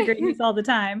heard of your greatness all the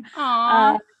time.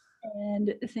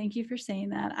 And thank you for saying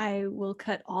that. I will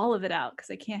cut all of it out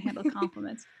because I can't handle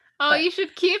compliments. Oh, you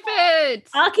should keep it.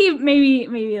 I'll keep maybe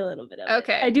a little bit of it.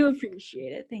 Okay. I do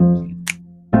appreciate it. Thank you.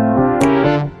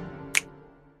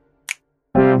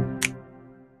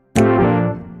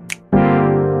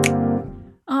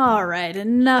 All right,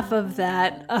 enough of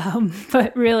that.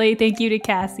 But really, thank you to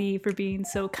Cassie for being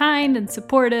so kind and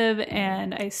supportive.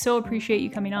 And I so appreciate you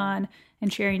coming on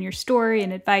and sharing your story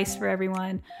and advice for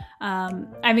everyone.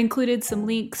 I've included some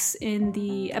links in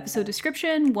the episode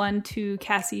description, one to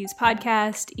Cassie's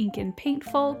podcast, Ink and Paint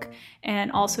Folk,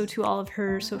 and also to all of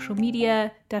her social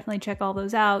media. Definitely check all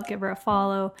those out, give her a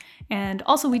follow. And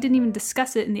also, we didn't even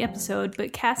discuss it in the episode,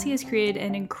 but Cassie has created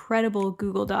an incredible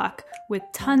Google Doc with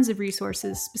tons of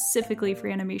resources specifically for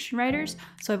animation writers.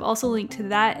 So I've also linked to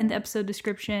that in the episode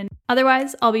description.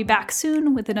 Otherwise, I'll be back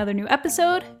soon with another new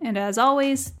episode. And as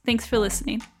always, thanks for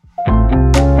listening.